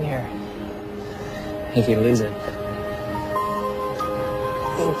beautiful work in here. If you lose it.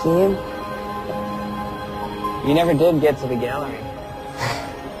 Thank you. You never did get to the gallery.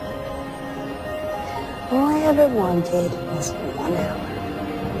 All I ever wanted was 1 hour.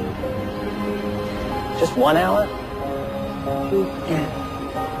 Just 1 hour? Yeah.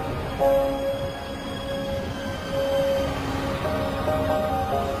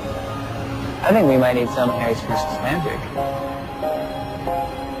 I think we might need some of Harry's Christmas magic.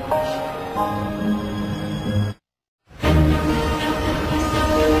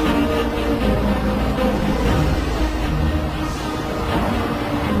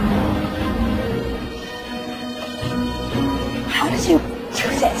 How did you do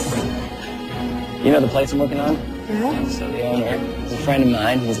this? You know the place I'm working on? Yeah. So the owner is a friend of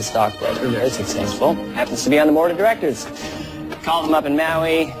mine. He's a stockbroker, very successful. Happens to be on the board of directors. Called him up in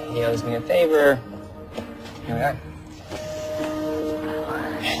Maui. He owes me a favor. Here we are.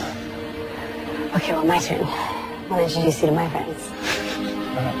 Okay, well, my turn. I'll introduce you to my friends.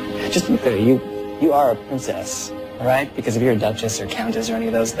 Just to be clear, you are a princess, all right? Because if you're a duchess or countess or any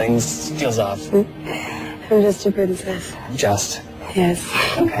of those things, deals off. I'm just a princess. Just. Yes.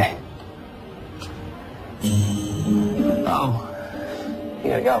 Okay. Oh. You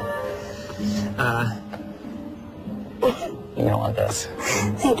gotta go. You're gonna want this.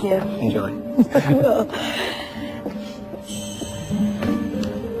 Thank you. Enjoy. I will.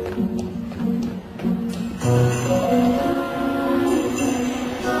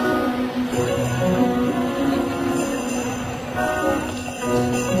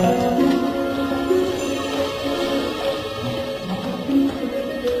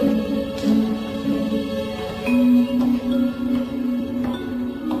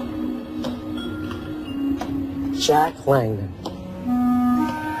 Jack Langdon.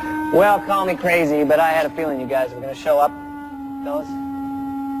 Well, call me crazy, but I had a feeling you guys were gonna show up, fellas.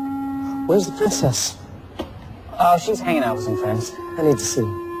 Where's the princess? Oh, she's hanging out with some friends. I need to see her.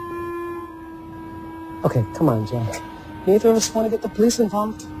 Okay, come on, Jack. Neither of us want to get the police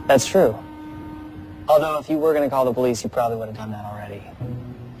involved. That's true. Although, if you were gonna call the police, you probably would have done that already.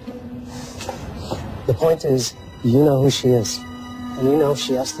 The point is, you know who she is. And you know if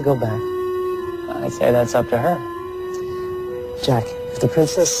she has to go back. I'd say that's up to her. Jack, if the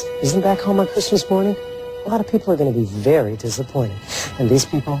princess isn't back home on Christmas morning, a lot of people are going to be very disappointed. And these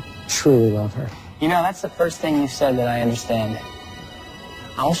people truly love her. You know, that's the first thing you said that I understand.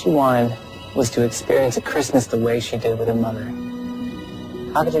 All she wanted was to experience a Christmas the way she did with her mother.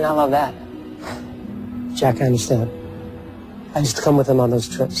 How could you not love that? Jack, I understand. I used to come with him on those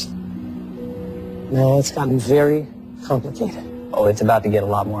trips. Now it's gotten very complicated. Oh, it's about to get a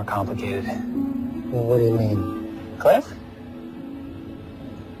lot more complicated. Well, what do you mean? Cliff?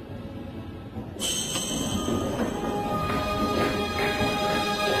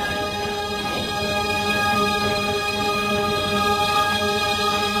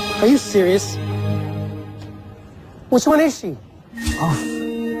 Are you serious? Which one is she? Oh.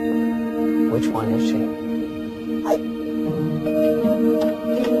 Which one is she?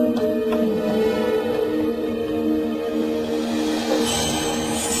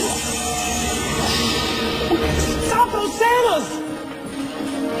 Stop those Santas!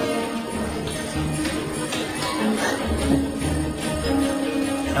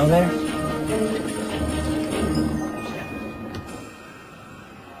 Hello there?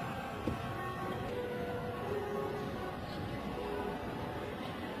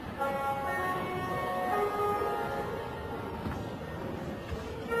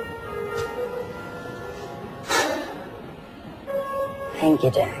 Thank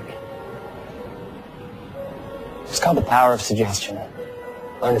you, Jack. It's called the power of suggestion.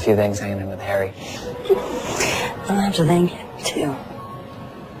 Learned a few things hanging in with Harry. I'll have to thank you, too.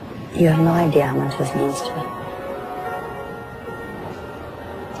 You have no idea how much this means to me.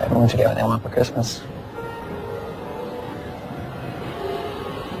 Everyone should get what they want for Christmas.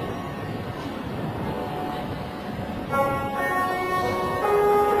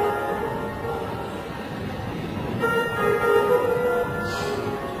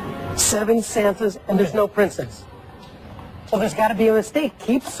 Seven Santas, and there's no princess. Well, there's got to be a mistake.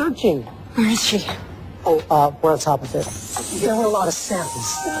 Keep searching. Where is she? Oh, we're on top of it. There were a lot of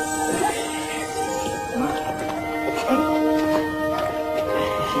Santas.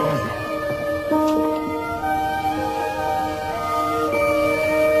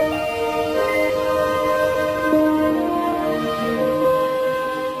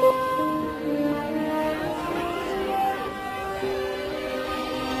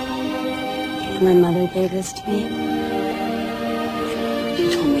 My mother gave this to me. She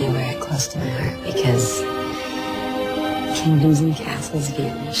told me to wear it close to my heart because kingdoms and castles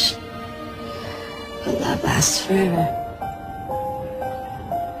vanish, but love lasts forever.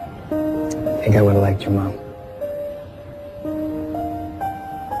 I think I would have liked your mom.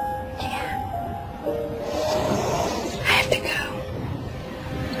 I have to go.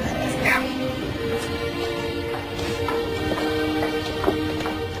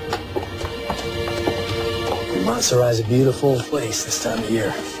 Montserrat's a beautiful place this time of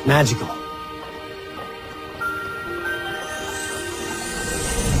year. Magical.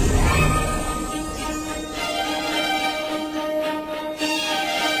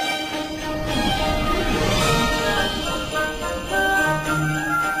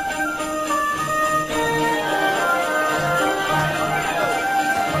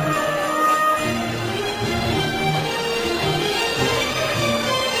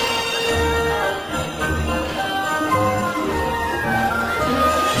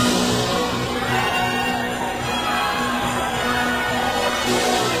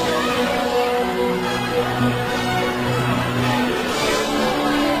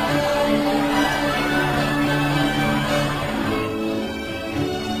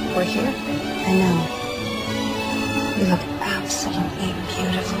 We're here? I know. You look absolutely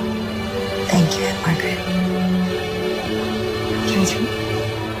beautiful. Thank you, Margaret.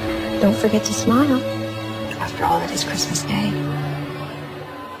 Catherine, don't forget to smile. After all, it is Christmas Day.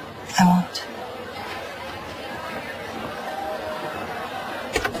 I won't.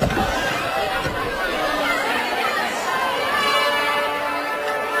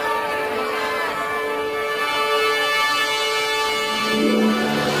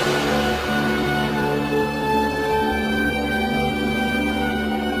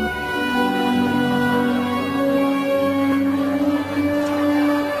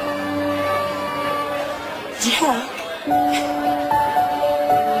 Jack.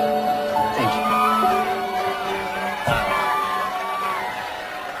 Thank you.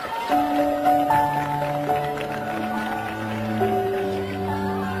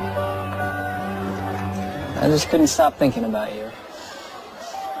 I just couldn't stop thinking about you.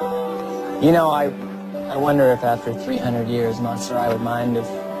 You know, I wonder if after 300 years, Montserrat would mind if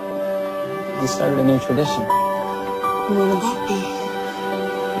we started a new tradition. What would that be?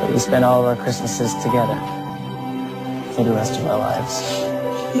 That we spend all of our Christmases together for the rest of our lives.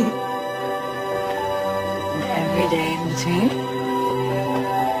 Every day in between.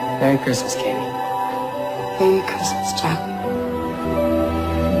 Merry Christmas, Katie. Merry Christmas, Jack.